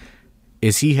wins,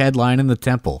 is he headlining the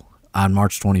Temple on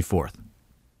March 24th?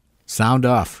 Sound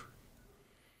off.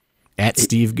 At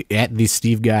the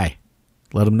Steve Guy.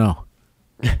 Let him know.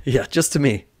 Yeah, just to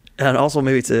me. And also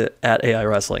maybe to at AI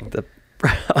Wrestling.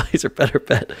 These are better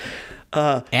bet.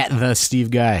 At the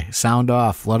Steve Guy. Sound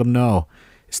off. Let him know.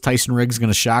 Is Tyson Riggs going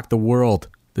to shock the world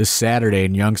this Saturday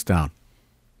in Youngstown?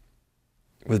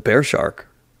 With Bear Shark.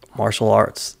 Martial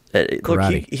arts.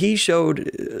 Karate. Look, he showed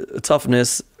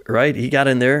toughness, right? He got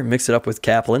in there, mixed it up with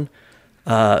Kaplan.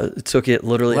 Took it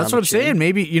literally. Well, that's what I'm saying.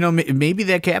 Maybe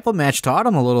that Kaplan match taught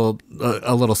him a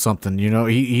little something.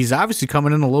 He's obviously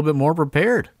coming in a little bit more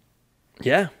prepared.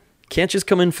 Yeah, can't just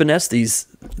come in and finesse these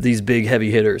big heavy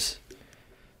hitters.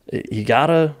 You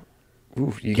gotta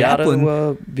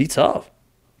be tough.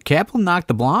 Kaplan knocked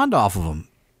the blonde off of him.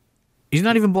 He's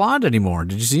not even blonde anymore.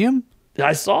 Did you see him?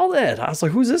 I saw that. I was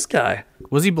like, who's this guy?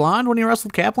 Was he blonde when he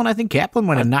wrestled Kaplan? I think Kaplan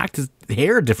might have knocked his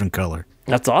hair a different color.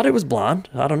 I thought it was blonde.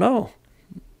 I don't know.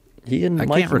 He and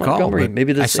Mike Montgomery,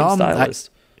 maybe the same stylist.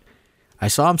 I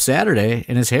saw him Saturday,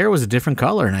 and his hair was a different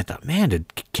color, and I thought, man,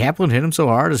 did Kaplan hit him so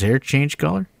hard his hair changed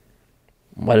color?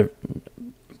 Might have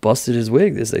busted his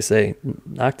wig, as they say.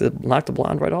 Knocked the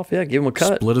blonde right off. Yeah, give him a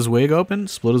cut. Split his wig open?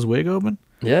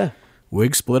 Yeah.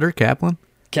 Wig splitter, Kaplan?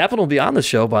 Kaplan will be on the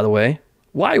show, by the way.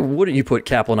 Why wouldn't you put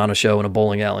Kaplan on a show in a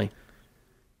bowling alley?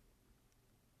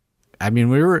 I mean,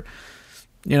 we were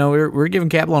giving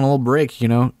Kaplan a little break. He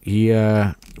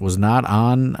was not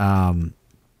on.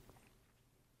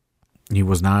 He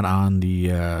was not on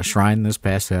the Shrine this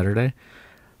past Saturday,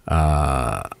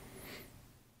 and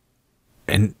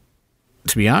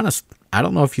to be honest, I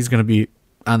don't know if he's going to be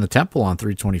on the Temple on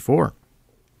 3/24.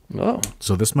 Oh,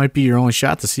 so this might be your only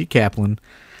shot to see Kaplan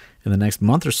in the next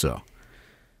month or so.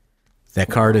 That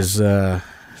card is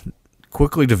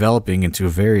quickly developing into a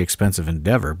very expensive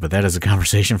endeavor, but that is a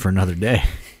conversation for another day.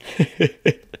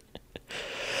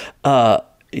 I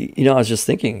was just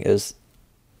thinking as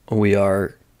we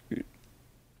are,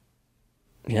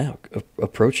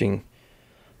 approaching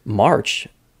March,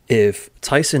 if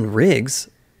Tyson Riggs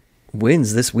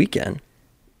wins this weekend,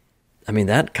 I mean,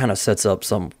 that kind of sets up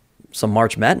some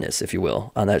March Madness, if you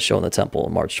will, on that show in the Temple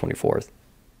on March 24th.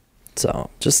 So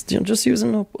just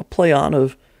using a play on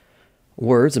of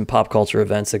words and pop culture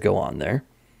events that go on there.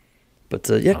 But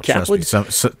Kaplan.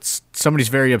 Somebody's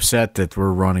very upset that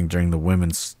we're running during the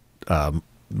women's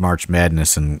March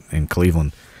Madness in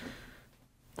Cleveland.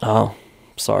 Oh,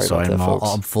 sorry about that, folks.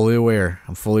 I'm fully aware.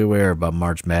 I'm fully aware about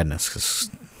March Madness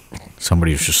because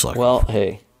somebody was just like, well,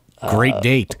 hey, great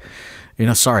date.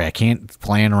 Sorry, I can't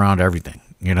plan around everything.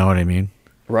 You know what I mean?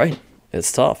 Right.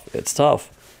 It's tough.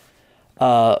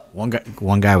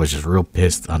 One guy was just real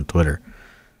pissed on Twitter.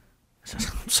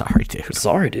 I'm sorry, dude.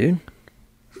 Sorry, dude.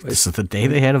 This is the day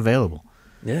they had available.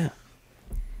 Yeah.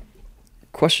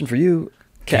 Question for you.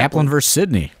 Kaplan versus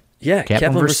Sydney. Yeah,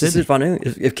 Kaplan versus Sid Von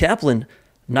England. If Kaplan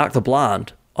knocked the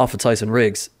blonde off of Tyson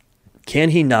Riggs, can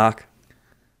he knock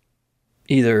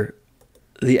either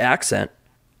the accent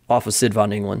off of Sid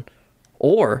Von England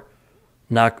or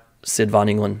knock Sid Von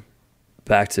England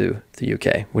back to the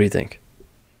UK? What do you think?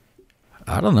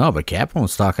 I don't know, but Kaplan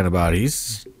was talking about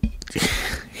he's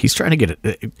trying to get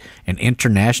an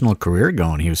international career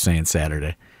going. He was saying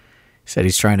Saturday. He said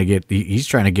he's trying to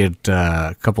get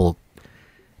a couple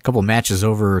matches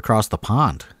over across the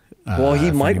pond. Well, he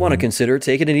might want to consider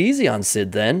taking it easy on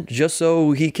Sid then, just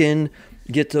so he can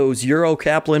get those Euro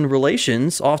Kaplan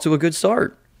relations off to a good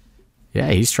start. Yeah,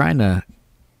 he's trying to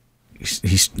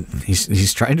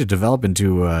develop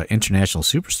into international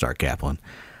superstar Kaplan.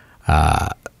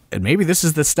 And maybe this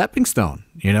is the stepping stone.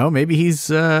 Maybe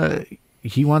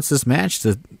he wants this match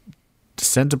to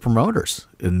send to promoters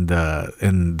in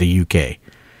the UK.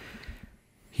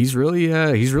 He's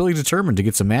really determined to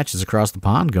get some matches across the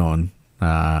pond going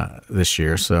this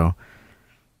year. So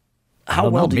how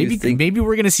well do you think? Maybe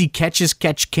we're going to see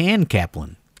catch can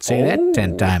Kaplan. Say that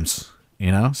 10 times.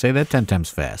 Say that 10 times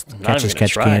fast.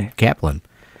 Catch can Kaplan.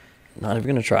 Not even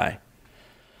going to try.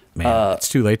 Man, it's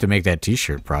too late to make that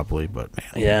T-shirt probably, but man,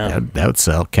 yeah, that would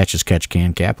sell. Catch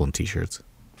can Kaplan T-shirts.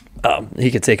 He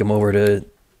could take him over to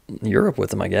Europe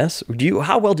with him, I guess.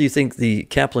 How well do you think the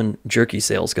Kaplan jerky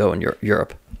sales go in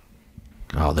Europe?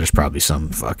 Oh, there's probably some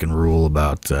fucking rule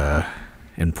about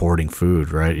importing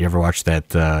food, right? You ever watch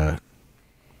that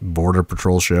Border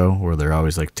Patrol show where they're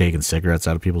always like taking cigarettes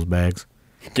out of people's bags?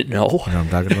 No. You know what I'm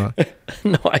talking about?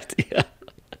 No idea.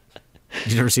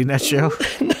 You never seen that show?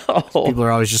 No. People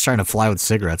are always just trying to fly with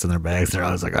cigarettes in their bags. They're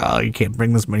always like, oh, you can't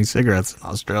bring this many cigarettes in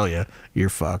Australia. You're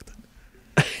fucked.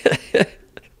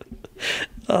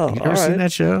 Oh, you ever seen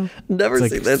that show? Never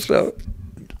seen that show.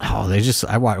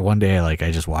 Oh, one day,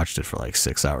 I just watched it for like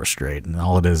 6 hours straight, and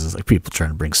all it is like people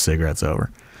trying to bring cigarettes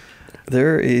over.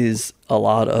 There is a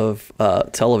lot of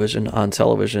television on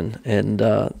television, and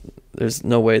there's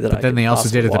no way that But then they also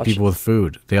did it to people with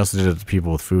food. They're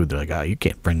like, oh, you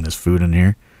can't bring this food in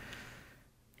here.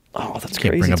 Oh, that's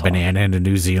crazy. You can't bring a banana into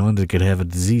New Zealand. It could have a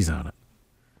disease on it.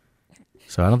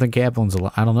 So I don't think Kaplan's.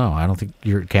 I don't know. I don't think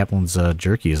your Kaplan's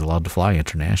jerky is allowed to fly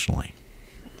internationally.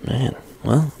 Man,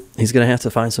 well, he's gonna have to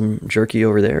find some jerky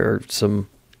over there, or some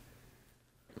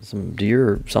deer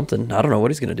or something. I don't know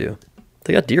what he's gonna do.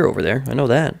 They got deer over there. I know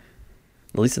that.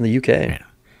 At least in the UK. Man,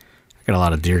 I got a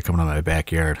lot of deer coming out of my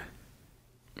backyard.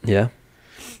 Yeah.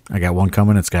 I got one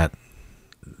coming. It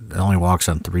only walks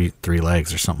on three legs.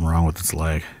 There's something wrong with its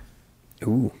leg.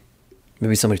 Ooh.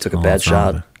 Maybe somebody took a bad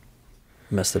shot.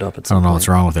 Messed it up at some I don't know point. what's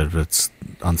wrong with it, but it's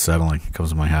unsettling. It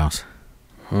comes to my house.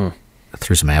 I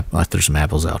threw some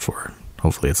apples out for it.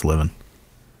 Hopefully it's living.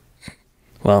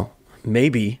 Well,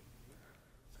 maybe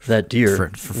that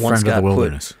deer once got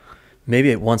put.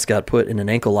 Maybe it once got put in an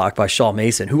ankle lock by Shaw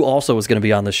Mason, who also was going to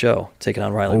be on the show, taking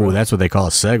on Riley. Oh, that's what they call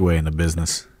a segue in the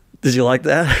business. Did you like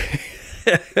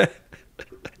that?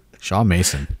 Shaw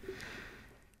Mason.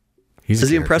 Is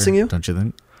he impressing you? Don't you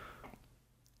think?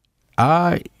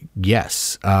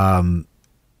 Yes.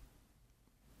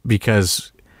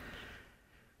 Because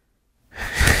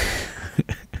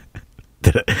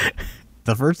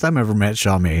the first time I ever met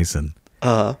Shaw Mason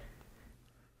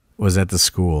was at the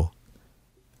school.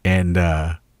 And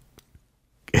I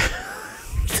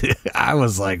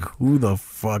was like, who the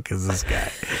fuck is this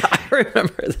guy? I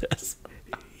remember this.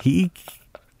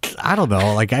 I don't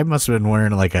know, like I must have been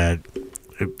wearing like a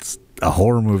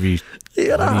horror movie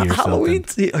hoodie or Halloween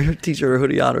t-shirt or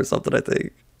hoodie on or something, I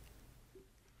think.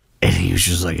 And he was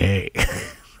just like, hey.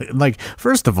 Like,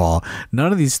 first of all,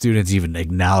 none of these students even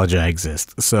acknowledge I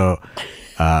exist. So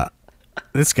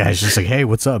this guy's just like, hey,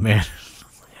 what's up, man?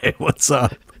 Hey, what's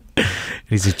up? And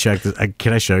he's like, check this.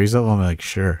 Can I show you something? I'm like,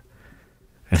 sure.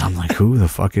 And I'm like, who the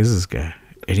fuck is this guy?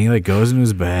 And he like goes into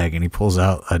his bag and he pulls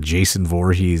out a Jason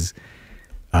Voorhees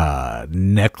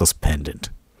necklace pendant.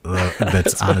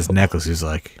 that's on his necklace. He's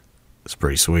like, it's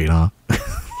pretty sweet, huh?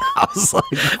 I was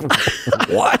like,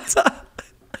 what?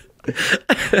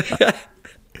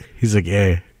 He's like,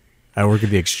 yeah, I work at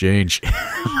the exchange.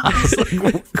 I was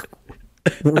like,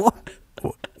 what?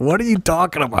 What are you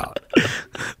talking about?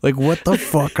 Like, what the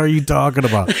fuck are you talking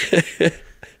about?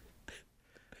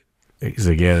 He's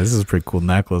like, yeah, this is a pretty cool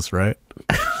necklace, right?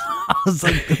 I was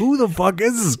like, who the fuck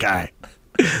is this guy?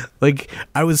 Like,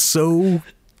 I was so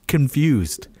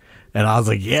confused. And I was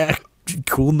like, yeah,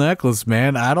 cool necklace,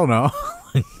 man. I don't know.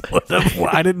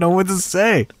 I didn't know what to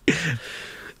say.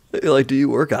 Like, do you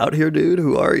work out here, dude?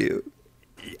 Who are you?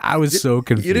 I was so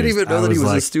confused. You didn't even know that he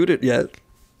was a student yet.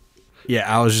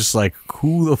 Yeah, I was just like,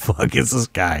 who the fuck is this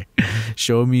guy?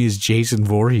 Show me his Jason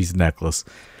Voorhees necklace.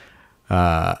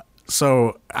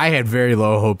 So I had very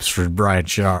low hopes for Brian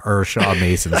Shaw or Shaw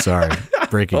Mason. Sorry,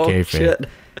 breaking kayfabe. Shit.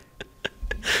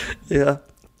 Yeah,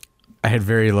 I had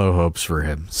very low hopes for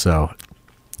him. So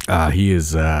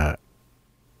he's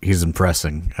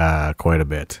impressing quite a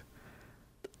bit.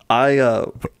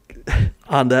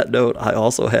 On that note, I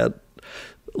also had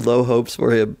low hopes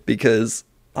for him because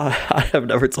I have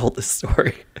never told this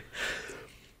story.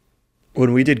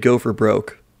 When we did Go for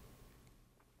Broke,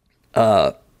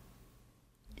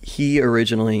 he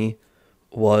originally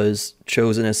was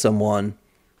chosen as someone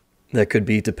that could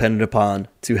be depended upon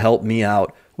to help me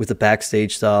out with the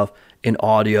backstage stuff and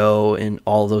audio and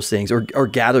all of those things, or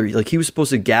gather, like he was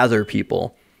supposed to gather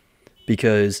people,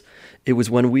 because it was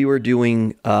when we were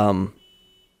doing,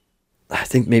 I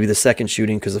think maybe the second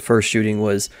shooting, because the first shooting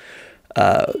was,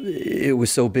 it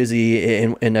was so busy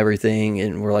and everything.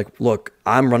 And we're like, look,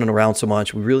 I'm running around so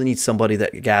much. We really need somebody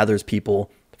that gathers people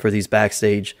for these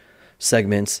backstage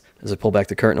segments. As I pull back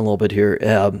the curtain a little bit here,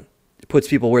 puts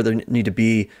people where they need to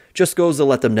be, just goes to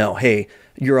let them know, hey,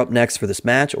 you're up next for this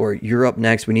match, or you're up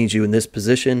next. We need you in this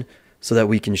position so that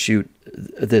we can shoot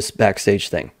this backstage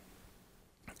thing.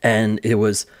 And it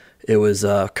was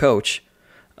Coach,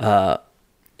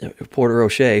 Porter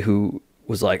O'Shea, who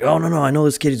was like, oh, no, I know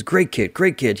this kid. He's a great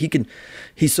kid.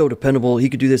 He's so dependable. He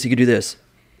could do this. He could do this.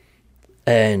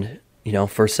 And,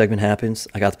 first segment happens.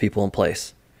 I got the people in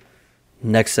place.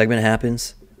 Next segment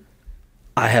happens.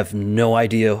 I have no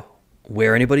idea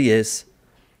where anybody is,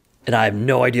 and I have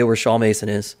no idea where Shaw Mason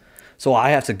is. So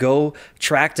I have to go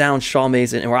track down Shaw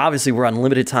Mason, and we're on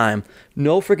limited time.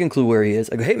 No freaking clue where he is.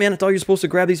 I go, hey, man, I thought you were supposed to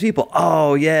grab these people.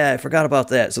 Oh, yeah, I forgot about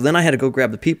that. So then I had to go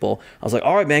grab the people. I was like,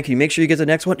 all right, man, can you make sure you get the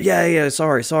next one? Yeah,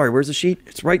 sorry. Where's the sheet?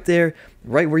 It's right there,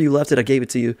 right where you left it. I gave it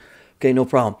to you. Okay, no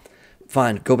problem.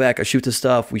 Fine, go back. I shoot the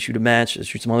stuff. We shoot a match. I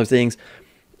shoot some other things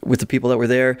with the people that were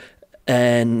there.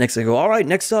 And next thing I go, all right,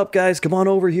 next up, guys, come on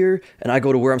over here. And I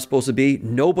go to where I'm supposed to be.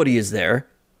 Nobody is there.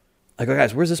 I go,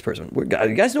 guys, where's this person? You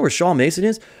guys know where Shaw Mason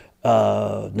is?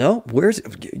 No. Where's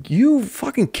you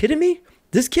fucking kidding me?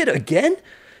 This kid again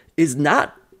is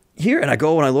not here. And I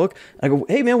go and I look. And I go,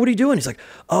 hey, man, what are you doing? He's like,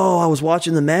 oh, I was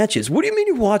watching the matches. What do you mean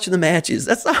you're watching the matches?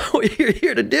 That's not what you're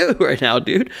here to do right now,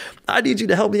 dude. I need you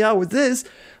to help me out with this.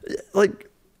 Like,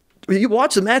 you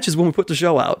watch the matches when we put the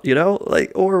show out,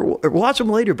 or watch them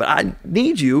later. But I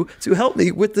need you to help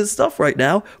me with this stuff right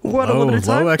now. We're on a limited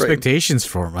time frame. Low expectations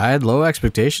for him. I had low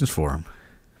expectations for him.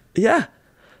 Yeah,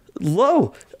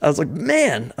 low. I was like,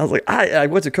 man. I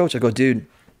went to Coach. I go, dude,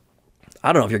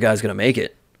 I don't know if your guy's gonna make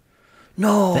it.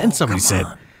 No. Then somebody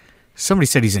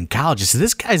said he's in college. I said,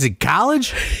 this guy's in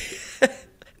college?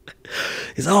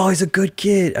 He's a good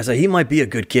kid. I said, he might be a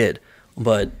good kid,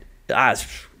 but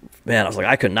man, I was like,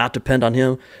 I could not depend on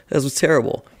him. That was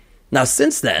terrible. Now,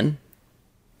 since then...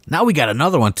 Now we got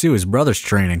another one, too. His brother's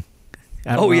training.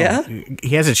 Yeah?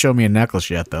 He hasn't shown me a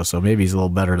necklace yet, though, so maybe he's a little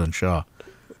better than Shaw.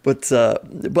 But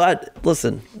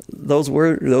listen, those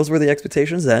were the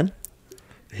expectations then.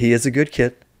 He is a good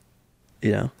kid.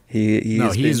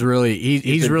 He's really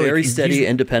very steady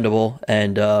and dependable,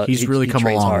 and he's really come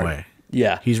a long way.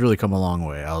 Yeah, he's really come a long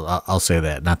way. I'll say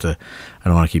that. I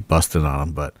don't want to keep busting on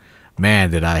him, but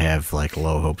man, did I have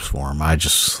low hopes for him. I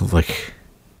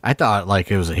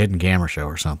thought it was a hidden camera show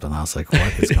or something. I was like,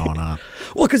 what is going on?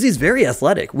 Well, because he's very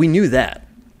athletic. We knew that,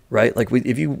 right?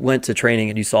 If you went to training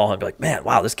and you saw him, be like, man,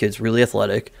 wow, this kid's really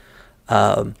athletic.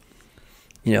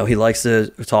 He likes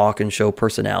to talk and show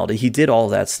personality. He did all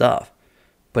that stuff,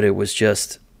 but it was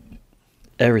just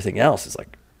everything else. It's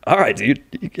like, all right, dude.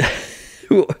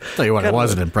 Tell you what, I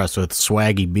wasn't impressed with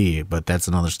Swaggy B, but that's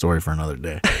another story for another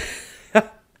day.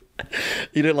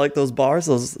 You didn't like those bars,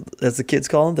 as the kids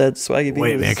call them, that Swaggy B?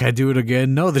 Wait, man, can I do it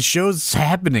again? No, the show's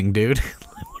happening, dude.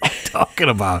 What are you talking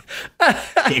about?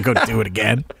 Can't go do it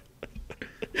again.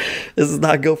 This is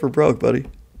not Go for Broke, buddy.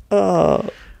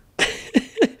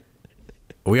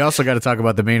 We also got to talk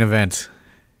about the main event.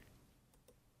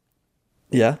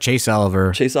 Yeah. Chase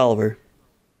Oliver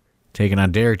taking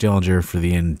on Derek Dillinger for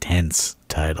the Intense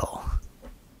title.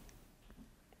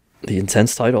 The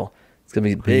Intense title. It's going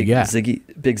to be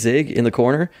Big Zig in the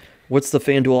corner. What's the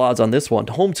FanDuel odds on this one?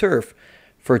 Home turf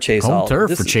for Chase Oliver. Home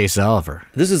turf for Chase Oliver.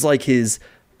 This is like his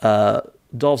Dolph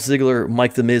Ziggler,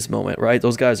 Mike the Miz moment, right?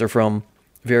 Those guys are from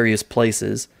various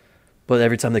places, but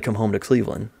every time they come home to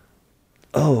Cleveland,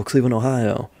 Cleveland,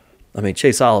 Ohio. I mean,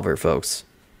 Chase Oliver, folks.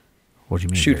 What do you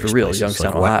mean? Shoot for real, places?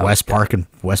 Youngstown, like Ohio.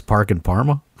 West Park and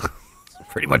Parma?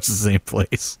 Pretty much the same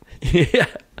place. Yeah.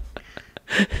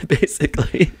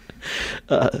 Basically.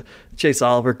 Chase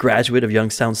Oliver, graduate of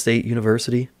Youngstown State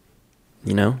University,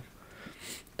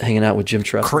 hanging out with Jim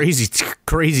Tressel.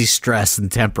 Crazy stress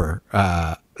and temper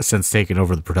since taking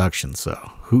over the production. So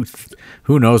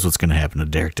who knows what's going to happen to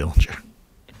Derek Dillinger?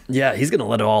 Yeah, he's going to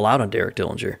let it all out on Derek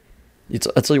Dillinger.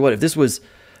 I'll tell you what, if this was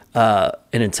an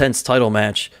intense title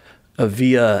match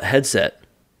via headset,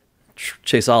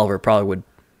 Chase Oliver probably would,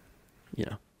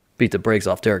 beat the brakes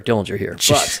off Derek Dillinger here.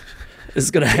 But this is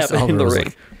going to happen in the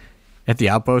ring. At the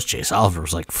Outpost, Chase Oliver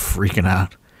was like freaking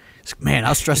out. He's like, man,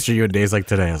 how stressed are you on days like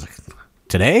today? I was like,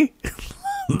 today?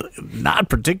 Not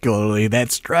particularly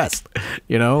that stressed,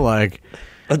 until I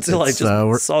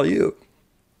just saw you.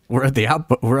 We're at the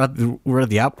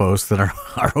Outpost, and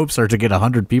our hopes are to get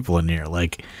 100 people in here.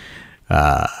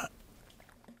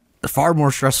 Far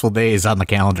more stressful days on the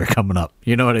calendar coming up.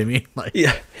 You know what I mean?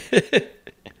 Yeah.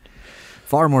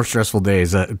 Far more stressful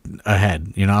days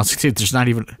ahead. I was like, dude, there's not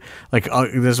even this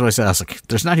is what I said. I was like,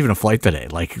 there's not even a flight today.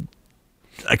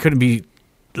 I couldn't be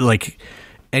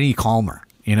any calmer.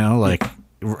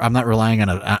 I'm not relying on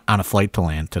a flight to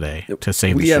land today to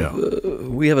save the show.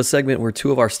 We have a segment where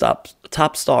two of our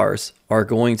top stars are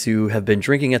going to have been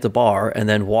drinking at the bar and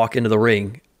then walk into the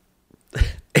ring,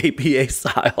 APA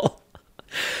style.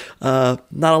 Not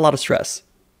a lot of stress.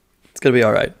 It's gonna be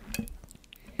all right.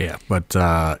 Yeah, but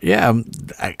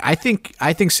I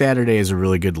think Saturday is a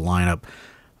really good lineup.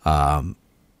 I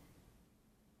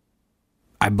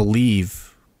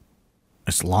believe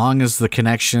as long as the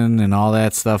connection and all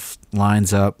that stuff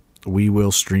lines up, we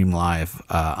will stream live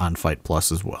on Fight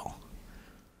Plus as well.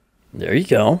 There you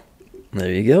go,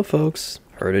 folks.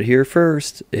 Heard it here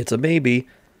first. It's a maybe.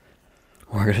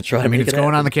 We're gonna try. It's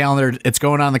going on the calendar. It's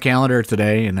going on the calendar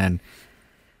today, and then.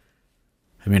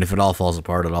 If it all falls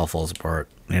apart, it all falls apart,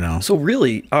 So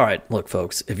really, all right, look,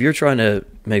 folks, if you're trying to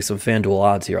make some FanDuel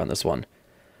odds here on this one,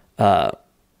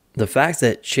 the fact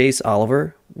that Chase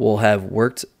Oliver will have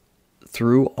worked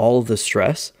through all of the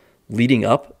stress leading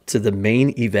up to the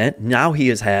main event, now he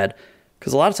has had,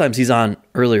 because a lot of times he's on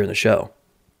earlier in the show,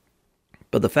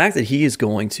 but the fact that he is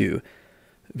going to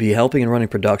be helping and running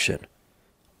production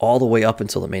all the way up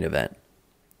until the main event,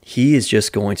 he is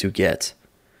just going to get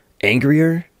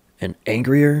angrier and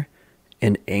angrier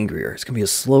and angrier. It's going to be a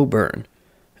slow burn.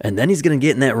 And then he's going to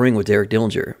get in that ring with Derek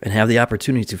Dillinger and have the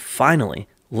opportunity to finally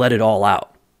let it all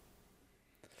out.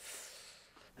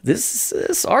 This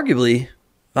arguably,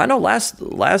 I know last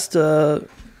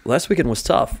weekend was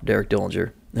tough, Derek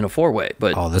Dillinger, in a 4-way,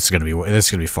 but this is gonna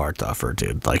be far tougher,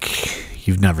 dude.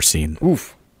 You've never seen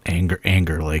anger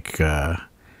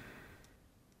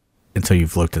until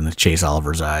you've looked in the Chase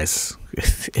Oliver's eyes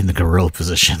in the gorilla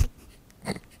position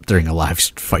during a live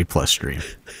Fight Plus stream.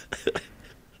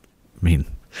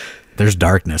 There's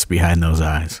darkness behind those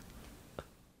eyes.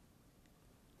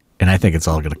 And I think it's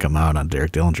all going to come out on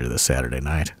Derek Dillinger this Saturday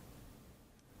night.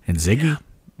 And Ziggy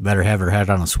better have her head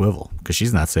on a swivel, because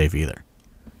she's not safe either.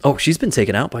 Oh, she's been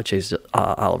taken out by Chase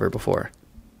Oliver before.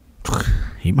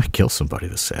 He might kill somebody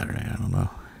this Saturday. I don't know.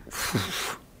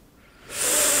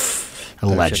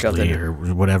 Allegedly, or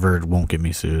whatever, it won't get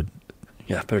me sued.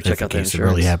 Yeah, better check out the insurance. It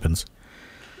really happens.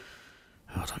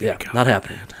 Not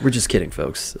happening. Man. We're just kidding,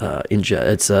 folks.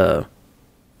 It's a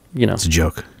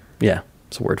joke. Yeah,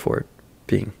 it's a word for it.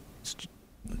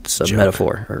 It's a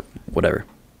metaphor or whatever.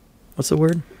 What's the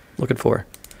word? Looking for.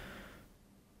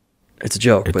 It's a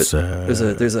joke, but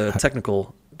there's a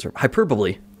technical term.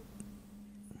 Hyperbole.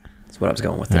 That's what I was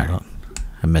going with there.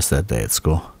 I missed that day at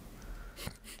school.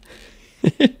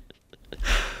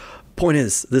 Point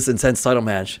is, this intense title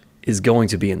match is going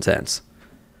to be intense.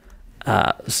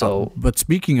 But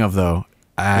speaking of, though,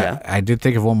 I did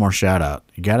think of one more shout out.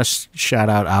 You got to shout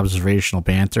out Observational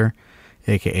Banter,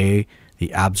 aka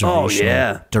the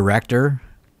Observational Director,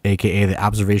 aka the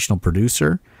Observational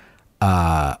Producer.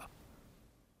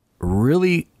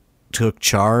 Really took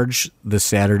charge this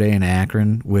Saturday in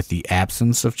Akron with the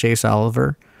absence of Chase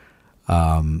Oliver.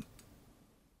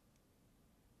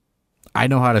 I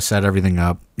know how to set everything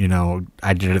up.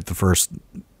 I did it the first.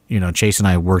 Chase and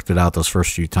I worked it out those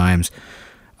first few times.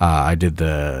 I did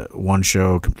the one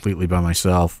show completely by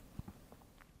myself.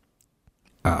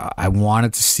 I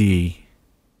wanted to see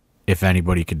if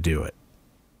anybody could do it.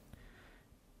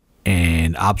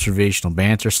 And Observational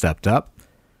Banter stepped up,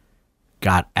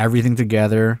 got everything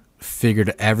together,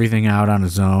 figured everything out on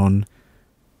his own,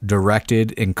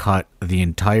 directed and cut the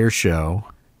entire show.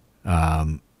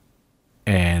 And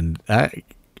I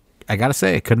gotta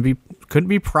say, I couldn't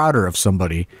be prouder of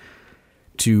somebody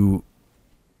to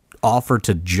offer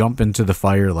to jump into the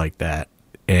fire like that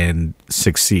and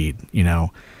succeed.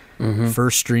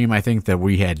 First stream, I think that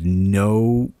we had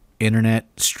no internet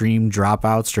stream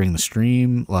dropouts during the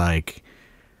stream. Like,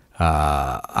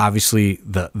 obviously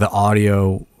the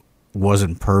audio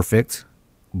wasn't perfect,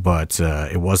 but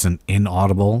it wasn't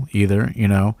inaudible either,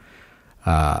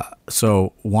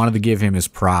 so wanted to give him his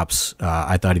props.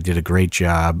 I thought he did a great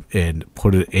job and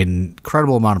put an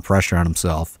incredible amount of pressure on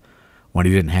himself when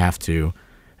he didn't have to.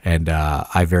 And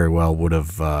I very well would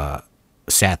have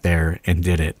sat there and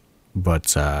did it.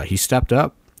 But he stepped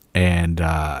up, and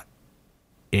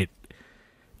it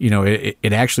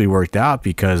actually worked out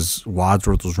because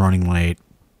Wadsworth was running late.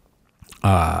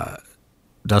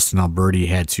 Dustin Alberti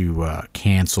had to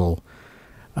cancel.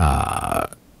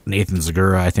 Nathan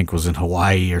Zagura, I think, was in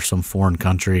Hawaii or some foreign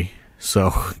country.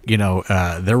 So,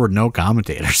 there were no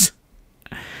commentators.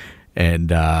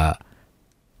 And I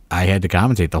had to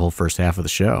commentate the whole first half of the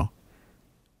show.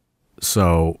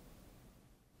 So,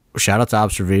 shout out to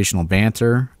Observational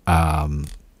Banter. And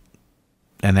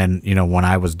then, when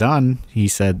I was done, he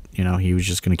said, he was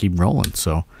just going to keep rolling.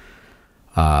 So,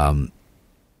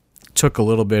 took a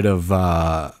little bit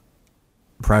of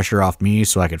pressure off me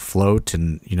so I could float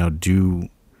and, do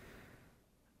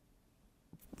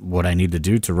what I need to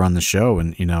do to run the show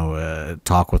and,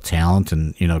 talk with talent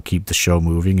and, keep the show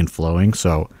moving and flowing.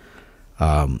 So,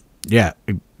 yeah,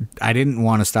 I didn't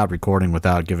want to stop recording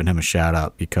without giving him a shout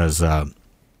out because,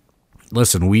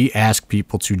 listen, we ask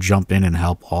people to jump in and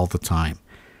help all the time,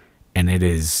 and it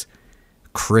is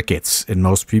crickets, and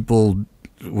most people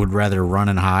would rather run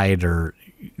and hide or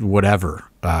whatever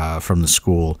from the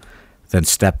school than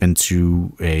step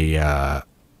into a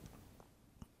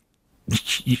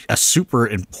super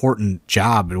important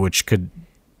job which could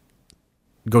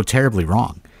go terribly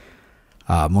wrong.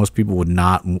 Most people would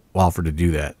not offer to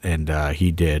do that, and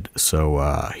he did.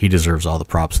 So he deserves all the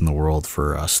props in the world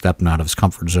for stepping out of his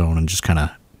comfort zone and just kind of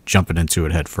jumping into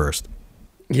it head first.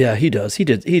 Yeah, he does. He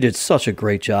did such a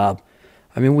great job.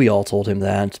 I mean, we all told him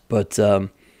that, but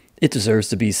it deserves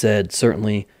to be said.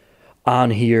 Certainly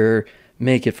on here,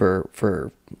 make it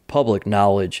for public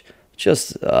knowledge.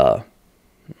 Just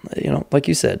like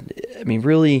you said, I mean,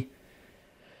 really,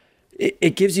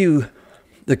 it gives you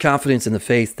the confidence and the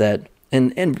faith that.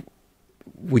 And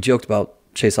we joked about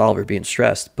Chase Oliver being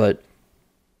stressed, but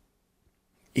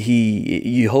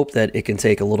you hope that it can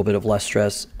take a little bit of less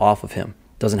stress off of him.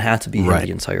 Doesn't have to be him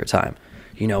the entire time.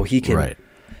 He can,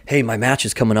 hey, my match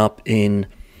is coming up in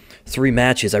 3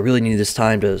 matches. I really need this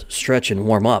time to stretch and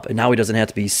warm up. And now he doesn't have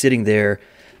to be sitting there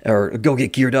or go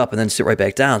get geared up and then sit right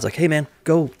back down. It's like, hey, man,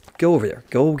 go over there.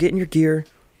 Go get in your gear.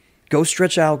 Go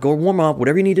stretch out. Go warm up.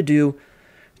 Whatever you need to do.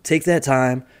 Take that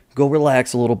time. Go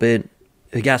relax a little bit.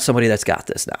 You got somebody that's got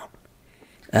this now.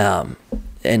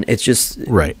 And it's just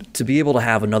to be able to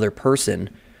have another person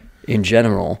in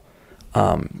general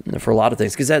for a lot of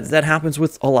things, because that happens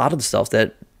with a lot of the stuff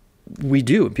that we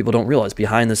do and people don't realize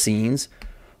behind the scenes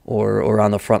or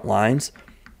on the front lines.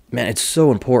 Man, it's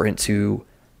so important to,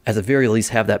 at the very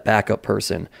least, have that backup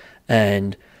person.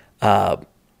 And, to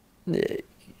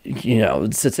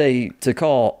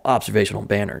call Observational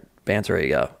Banter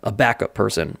a backup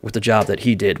person with the job that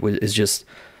he did is just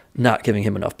not giving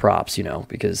him enough props,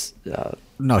 because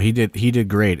no, he did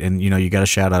great. And you got to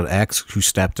shout out X, who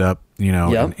stepped up,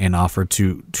 and offered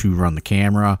to run the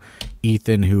camera.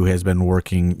 Ethan, who has been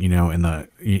working, in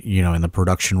the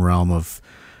production realm of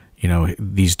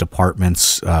these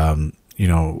departments, running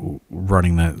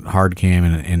the hard cam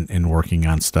and working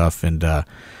on stuff, and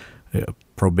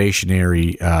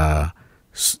probationary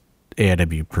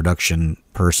AIW production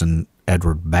person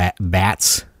Edward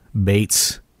Bates,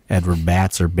 Edward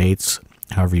Batts or Bates,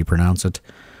 however you pronounce it.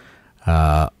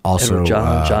 Also,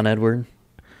 Edward John Edward.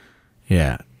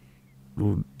 Yeah,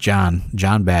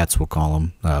 John Batts, we'll call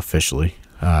him officially.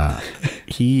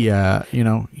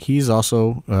 He's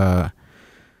also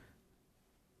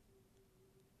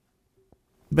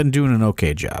been doing an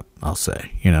okay job, I'll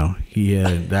say. I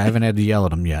haven't had to yell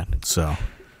at him yet, so.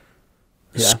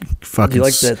 Yeah, fucking you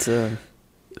like that.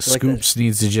 Scoops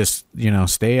needs to just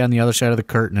stay on the other side of the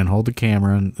curtain and hold the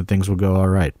camera, and things will go all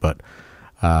right. But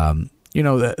you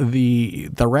know,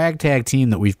 the ragtag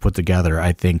team that we've put together,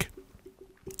 I think,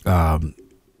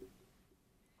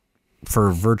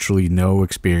 for virtually no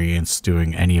experience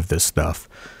doing any of this stuff,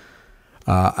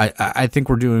 I think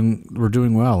we're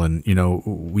doing well, and you know,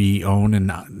 we own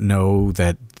and know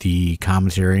that the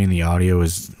commentary and the audio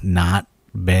has not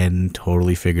been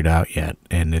totally figured out yet,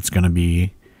 and it's going to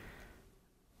be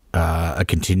a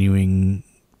continuing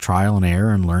trial and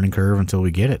error and learning curve until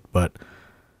we get it. But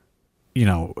you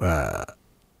know,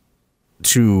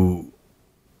 to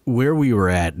where we were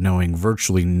at, knowing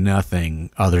virtually nothing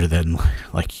other than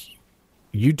like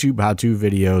YouTube how-to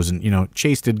videos, and you know,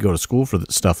 Chase did go to school for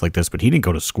stuff like this, but he didn't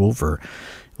go to school for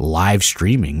live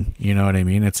streaming. You know what I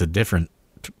mean? It's a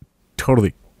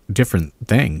totally different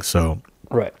thing. So,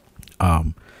 right.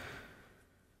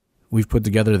 We've put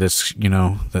together this, you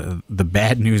know, the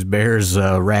Bad News Bears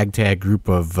ragtag group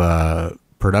of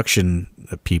production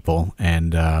people,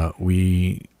 and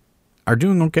we are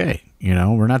doing okay. You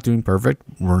know, we're not doing perfect.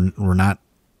 We're not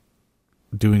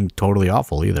doing totally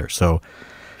awful either. So,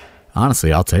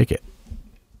 honestly, I'll take it.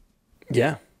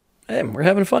 Yeah. Hey, we're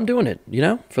having fun doing it, you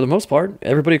know, for the most part.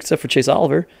 Everybody except for Chase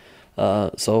Oliver.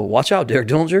 So watch out, Derek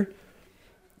Dillinger.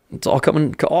 It's all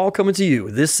coming to you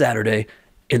this Saturday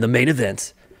in the main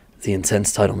event, the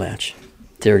intense title match.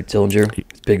 Derek Dillinger,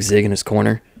 big zig in his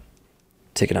corner,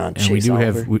 taking on Chase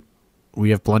Oliver.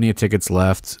 We have plenty of tickets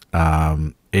left.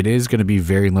 It is going to be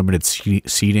very limited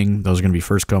seating. Those are going to be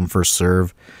first come, first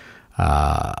serve.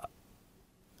 The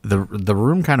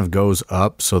room kind of goes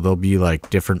up, so there'll be like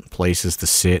different places to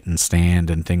sit and stand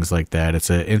and things like that. It's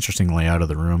an interesting layout of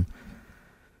the room.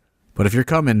 But if you're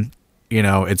coming, you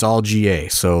know, it's all GA,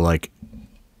 so like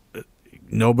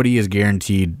nobody is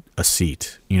guaranteed a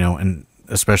seat, you know, and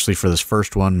especially for this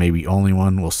first one, maybe only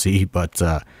one, we'll see. But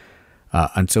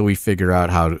until we figure out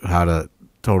how to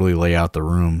totally lay out the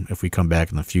room, if we come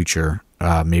back in the future,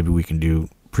 maybe we can do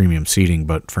premium seating.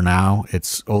 But for now,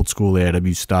 it's old school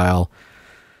AIW style.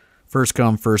 First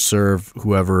come, first serve.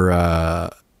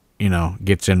 Whoever you know,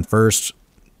 gets in first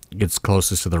gets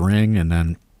closest to the ring, and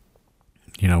then,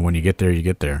 you know, when you get there, you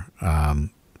get there.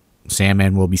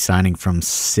 Sandman will be signing from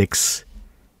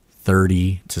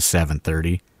 6:30 to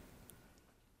 7:30,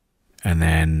 and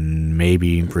then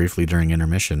maybe briefly during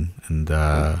intermission, and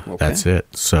okay. That's it.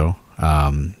 So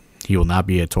he will not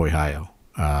be at Toyhio.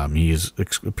 He is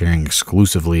appearing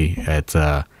exclusively at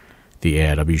the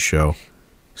AIW show.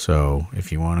 So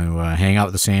if you want to hang out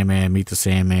with the Sandman, meet the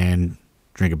Sandman,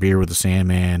 drink a beer with the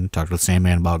Sandman, talk to the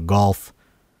Sandman about golf,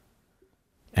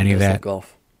 any of that,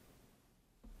 golf,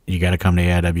 you got to come to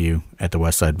AIW at the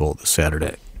Westside Bowl this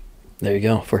Saturday. There you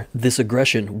go. For this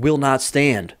aggression will not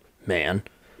stand, man,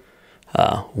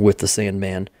 with the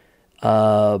Sandman.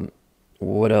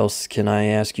 What else can I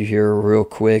ask you here real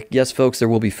quick? Yes, folks, there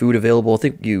will be food available. I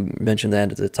think you mentioned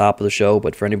that at the top of the show,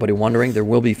 but for anybody wondering, there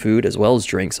will be food as well as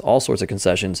drinks, all sorts of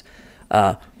concessions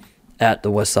at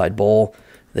the Westside Bowl.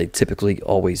 They typically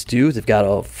always do. They've got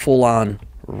a full-on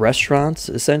restaurant,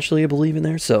 essentially, I believe, in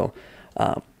there. So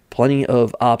plenty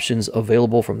of options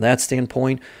available from that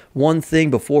standpoint. One thing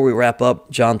before we wrap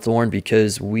up, John Thorne,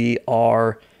 because we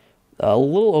are a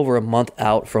little over a month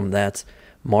out from that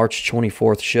March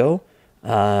 24th show,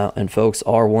 and folks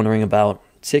are wondering about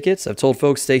tickets. I've told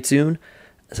folks stay tuned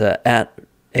at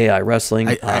AI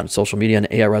Wrestling on social media and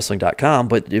AIWrestling.com.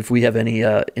 But if we have any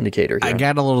indicator here.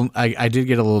 I did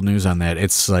get a little news on that.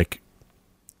 It's like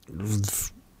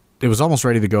it was almost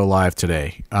ready to go live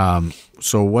today.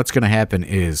 So what's going to happen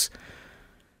is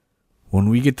when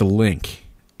we get the link,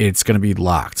 it's going to be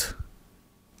locked.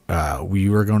 We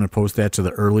were going to post that to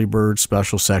the early bird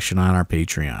special section on our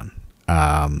Patreon.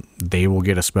 They will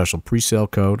get a special pre-sale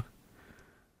code,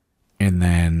 and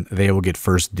then they will get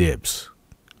first dibs.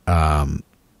 From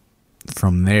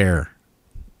there,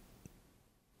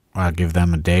 I'll give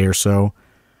them a day or so.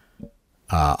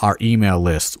 Our email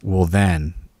list will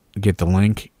then get the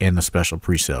link and the special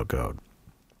pre-sale code.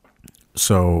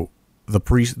 So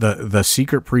the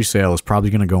secret pre-sale is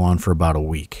probably going to go on for about a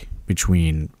week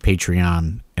between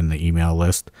Patreon and the email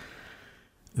list.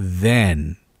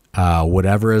 Then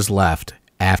whatever is left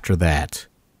after that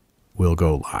will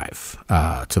go live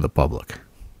to the public.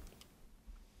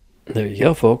 There you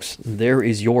go, folks. There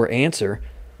is your answer.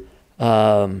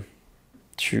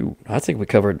 True. I think we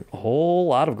covered a whole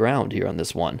lot of ground here on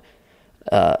this one.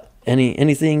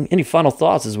 Any final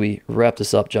thoughts as we wrap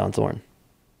this up, John Thorne?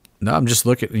 No, I'm just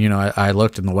looking. You know, I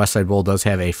looked, and the Westside Bowl does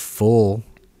have a full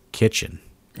kitchen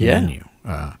menu.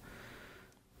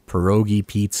 Pierogi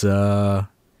pizza.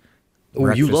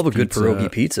 Oh, you love a good pierogi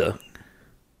pizza.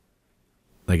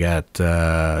 They got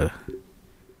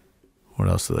what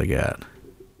else do they got?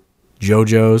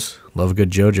 JoJo's. Love a good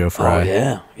JoJo fry.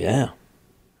 Oh, yeah.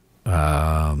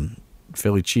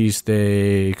 Philly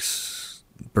cheesesteaks,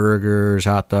 burgers,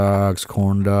 hot dogs,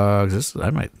 corn dogs. This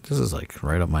is like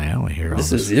right up my alley here.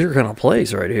 This is your kind of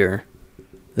place right here.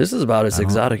 This is about as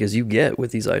exotic as you get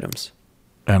with these items.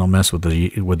 I don't mess with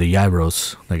the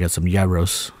gyros. They got some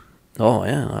gyros. Oh,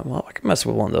 yeah. Well, I can mess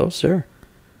with one of those, sure.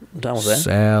 I'm down with that.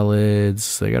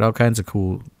 Salads. They got all kinds of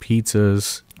cool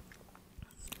pizzas.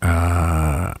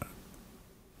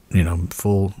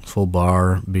 Full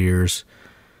bar, beers.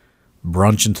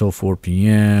 Brunch until 4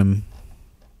 p.m.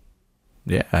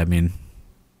 Yeah, I mean,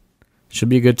 should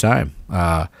be a good time.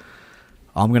 All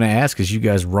I'm going to ask is you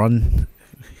guys run,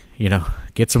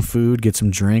 get some food, get some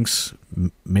drinks,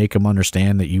 make them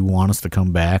understand that you want us to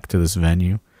come back to this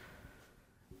venue.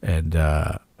 And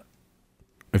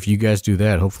if you guys do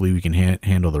that, hopefully we can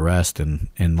handle the rest and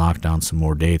lock down some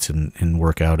more dates and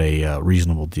work out a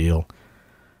reasonable deal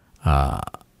to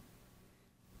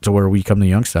where we come to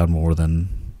Youngstown more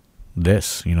than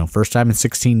this. First time in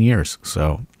 16 years.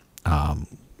 So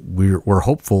we're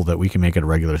hopeful that we can make it a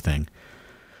regular thing.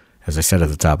 As I said at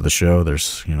the top of the show,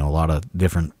 there's a lot of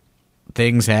different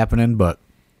things happening, but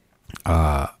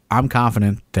I'm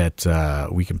confident that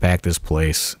we can pack this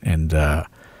place and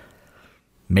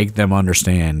make them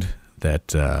understand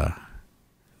that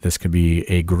this could be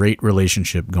a great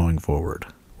relationship going forward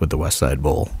with the West Side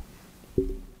Bowl.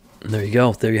 There you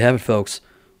go. There you have it, folks.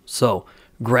 So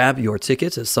grab your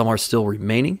tickets as some are still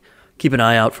remaining. Keep an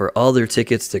eye out for other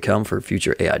tickets to come for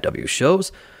future AIW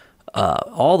shows.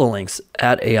 All the links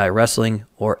at AI Wrestling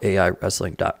or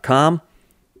AIWrestling.com.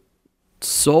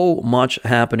 So much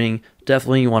happening.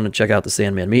 Definitely you want to check out the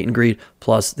Sandman meet and greet,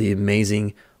 plus the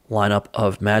amazing lineup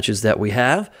of matches that we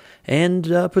have. And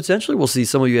potentially we'll see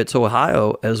some of you at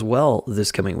Ohio as well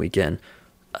this coming weekend.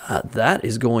 That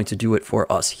is going to do it for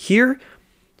us here.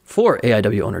 For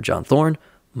AIW owner John Thorne,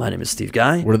 my name is Steve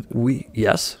Guy.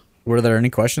 Yes? Were there any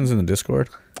questions in the Discord?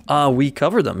 We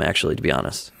covered them, actually, to be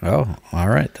honest. Oh, all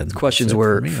right. Then questions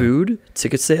were food,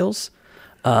 ticket sales,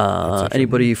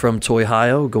 anybody from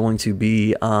Ohio going to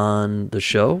be on the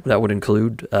show. That would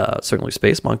include certainly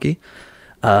Space Monkey.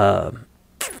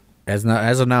 As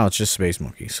of now, it's just Space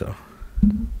Monkey. So,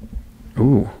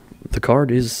 ooh, the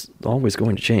card is always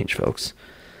going to change, folks.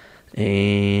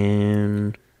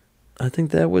 And I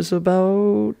think that was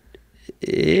about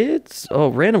it. Oh,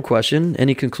 random question.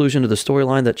 Any conclusion to the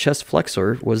storyline that Chest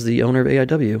Flexor was the owner of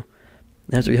AIW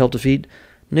after he helped defeat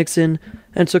Nixon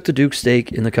and took the Duke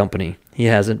stake in the company? He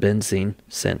hasn't been seen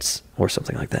since, or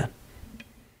something like that.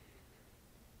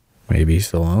 Maybe he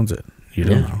still owns it. You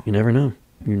don't know. You never know.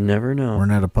 You never know. We're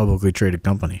not a publicly traded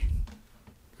company.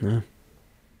 No.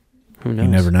 Who knows?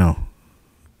 You never know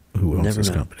who owns this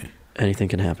company. Anything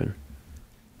can happen.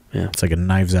 Yeah. It's like a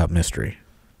Knives Out mystery.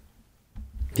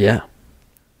 Yeah.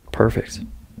 Perfect.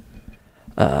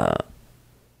 All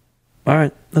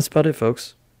right. That's about it,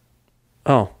 folks.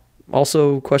 Oh,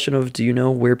 also question of, do you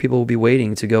know where people will be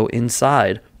waiting to go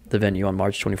inside the venue on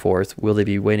March 24th? Will they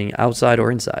be waiting outside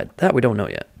or inside? That we don't know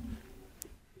yet.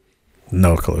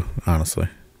 No clue, honestly.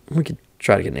 We could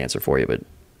try to get an answer for you, but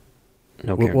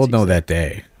no guarantees. We'll know that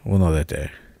day. We'll know that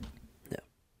day.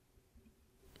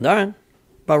 Yeah. All right.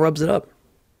 About rubs it up.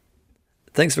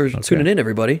 Thanks for tuning in,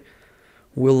 everybody.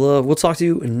 We'll talk to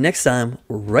you next time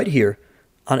right here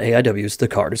on AIW's The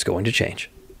Card is Going to Change.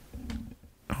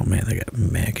 Oh, man, they got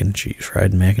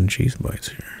fried mac and cheese bites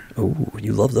here. Oh,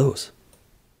 you love those.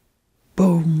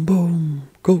 Boom, boom,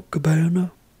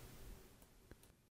 Coca-Cabana.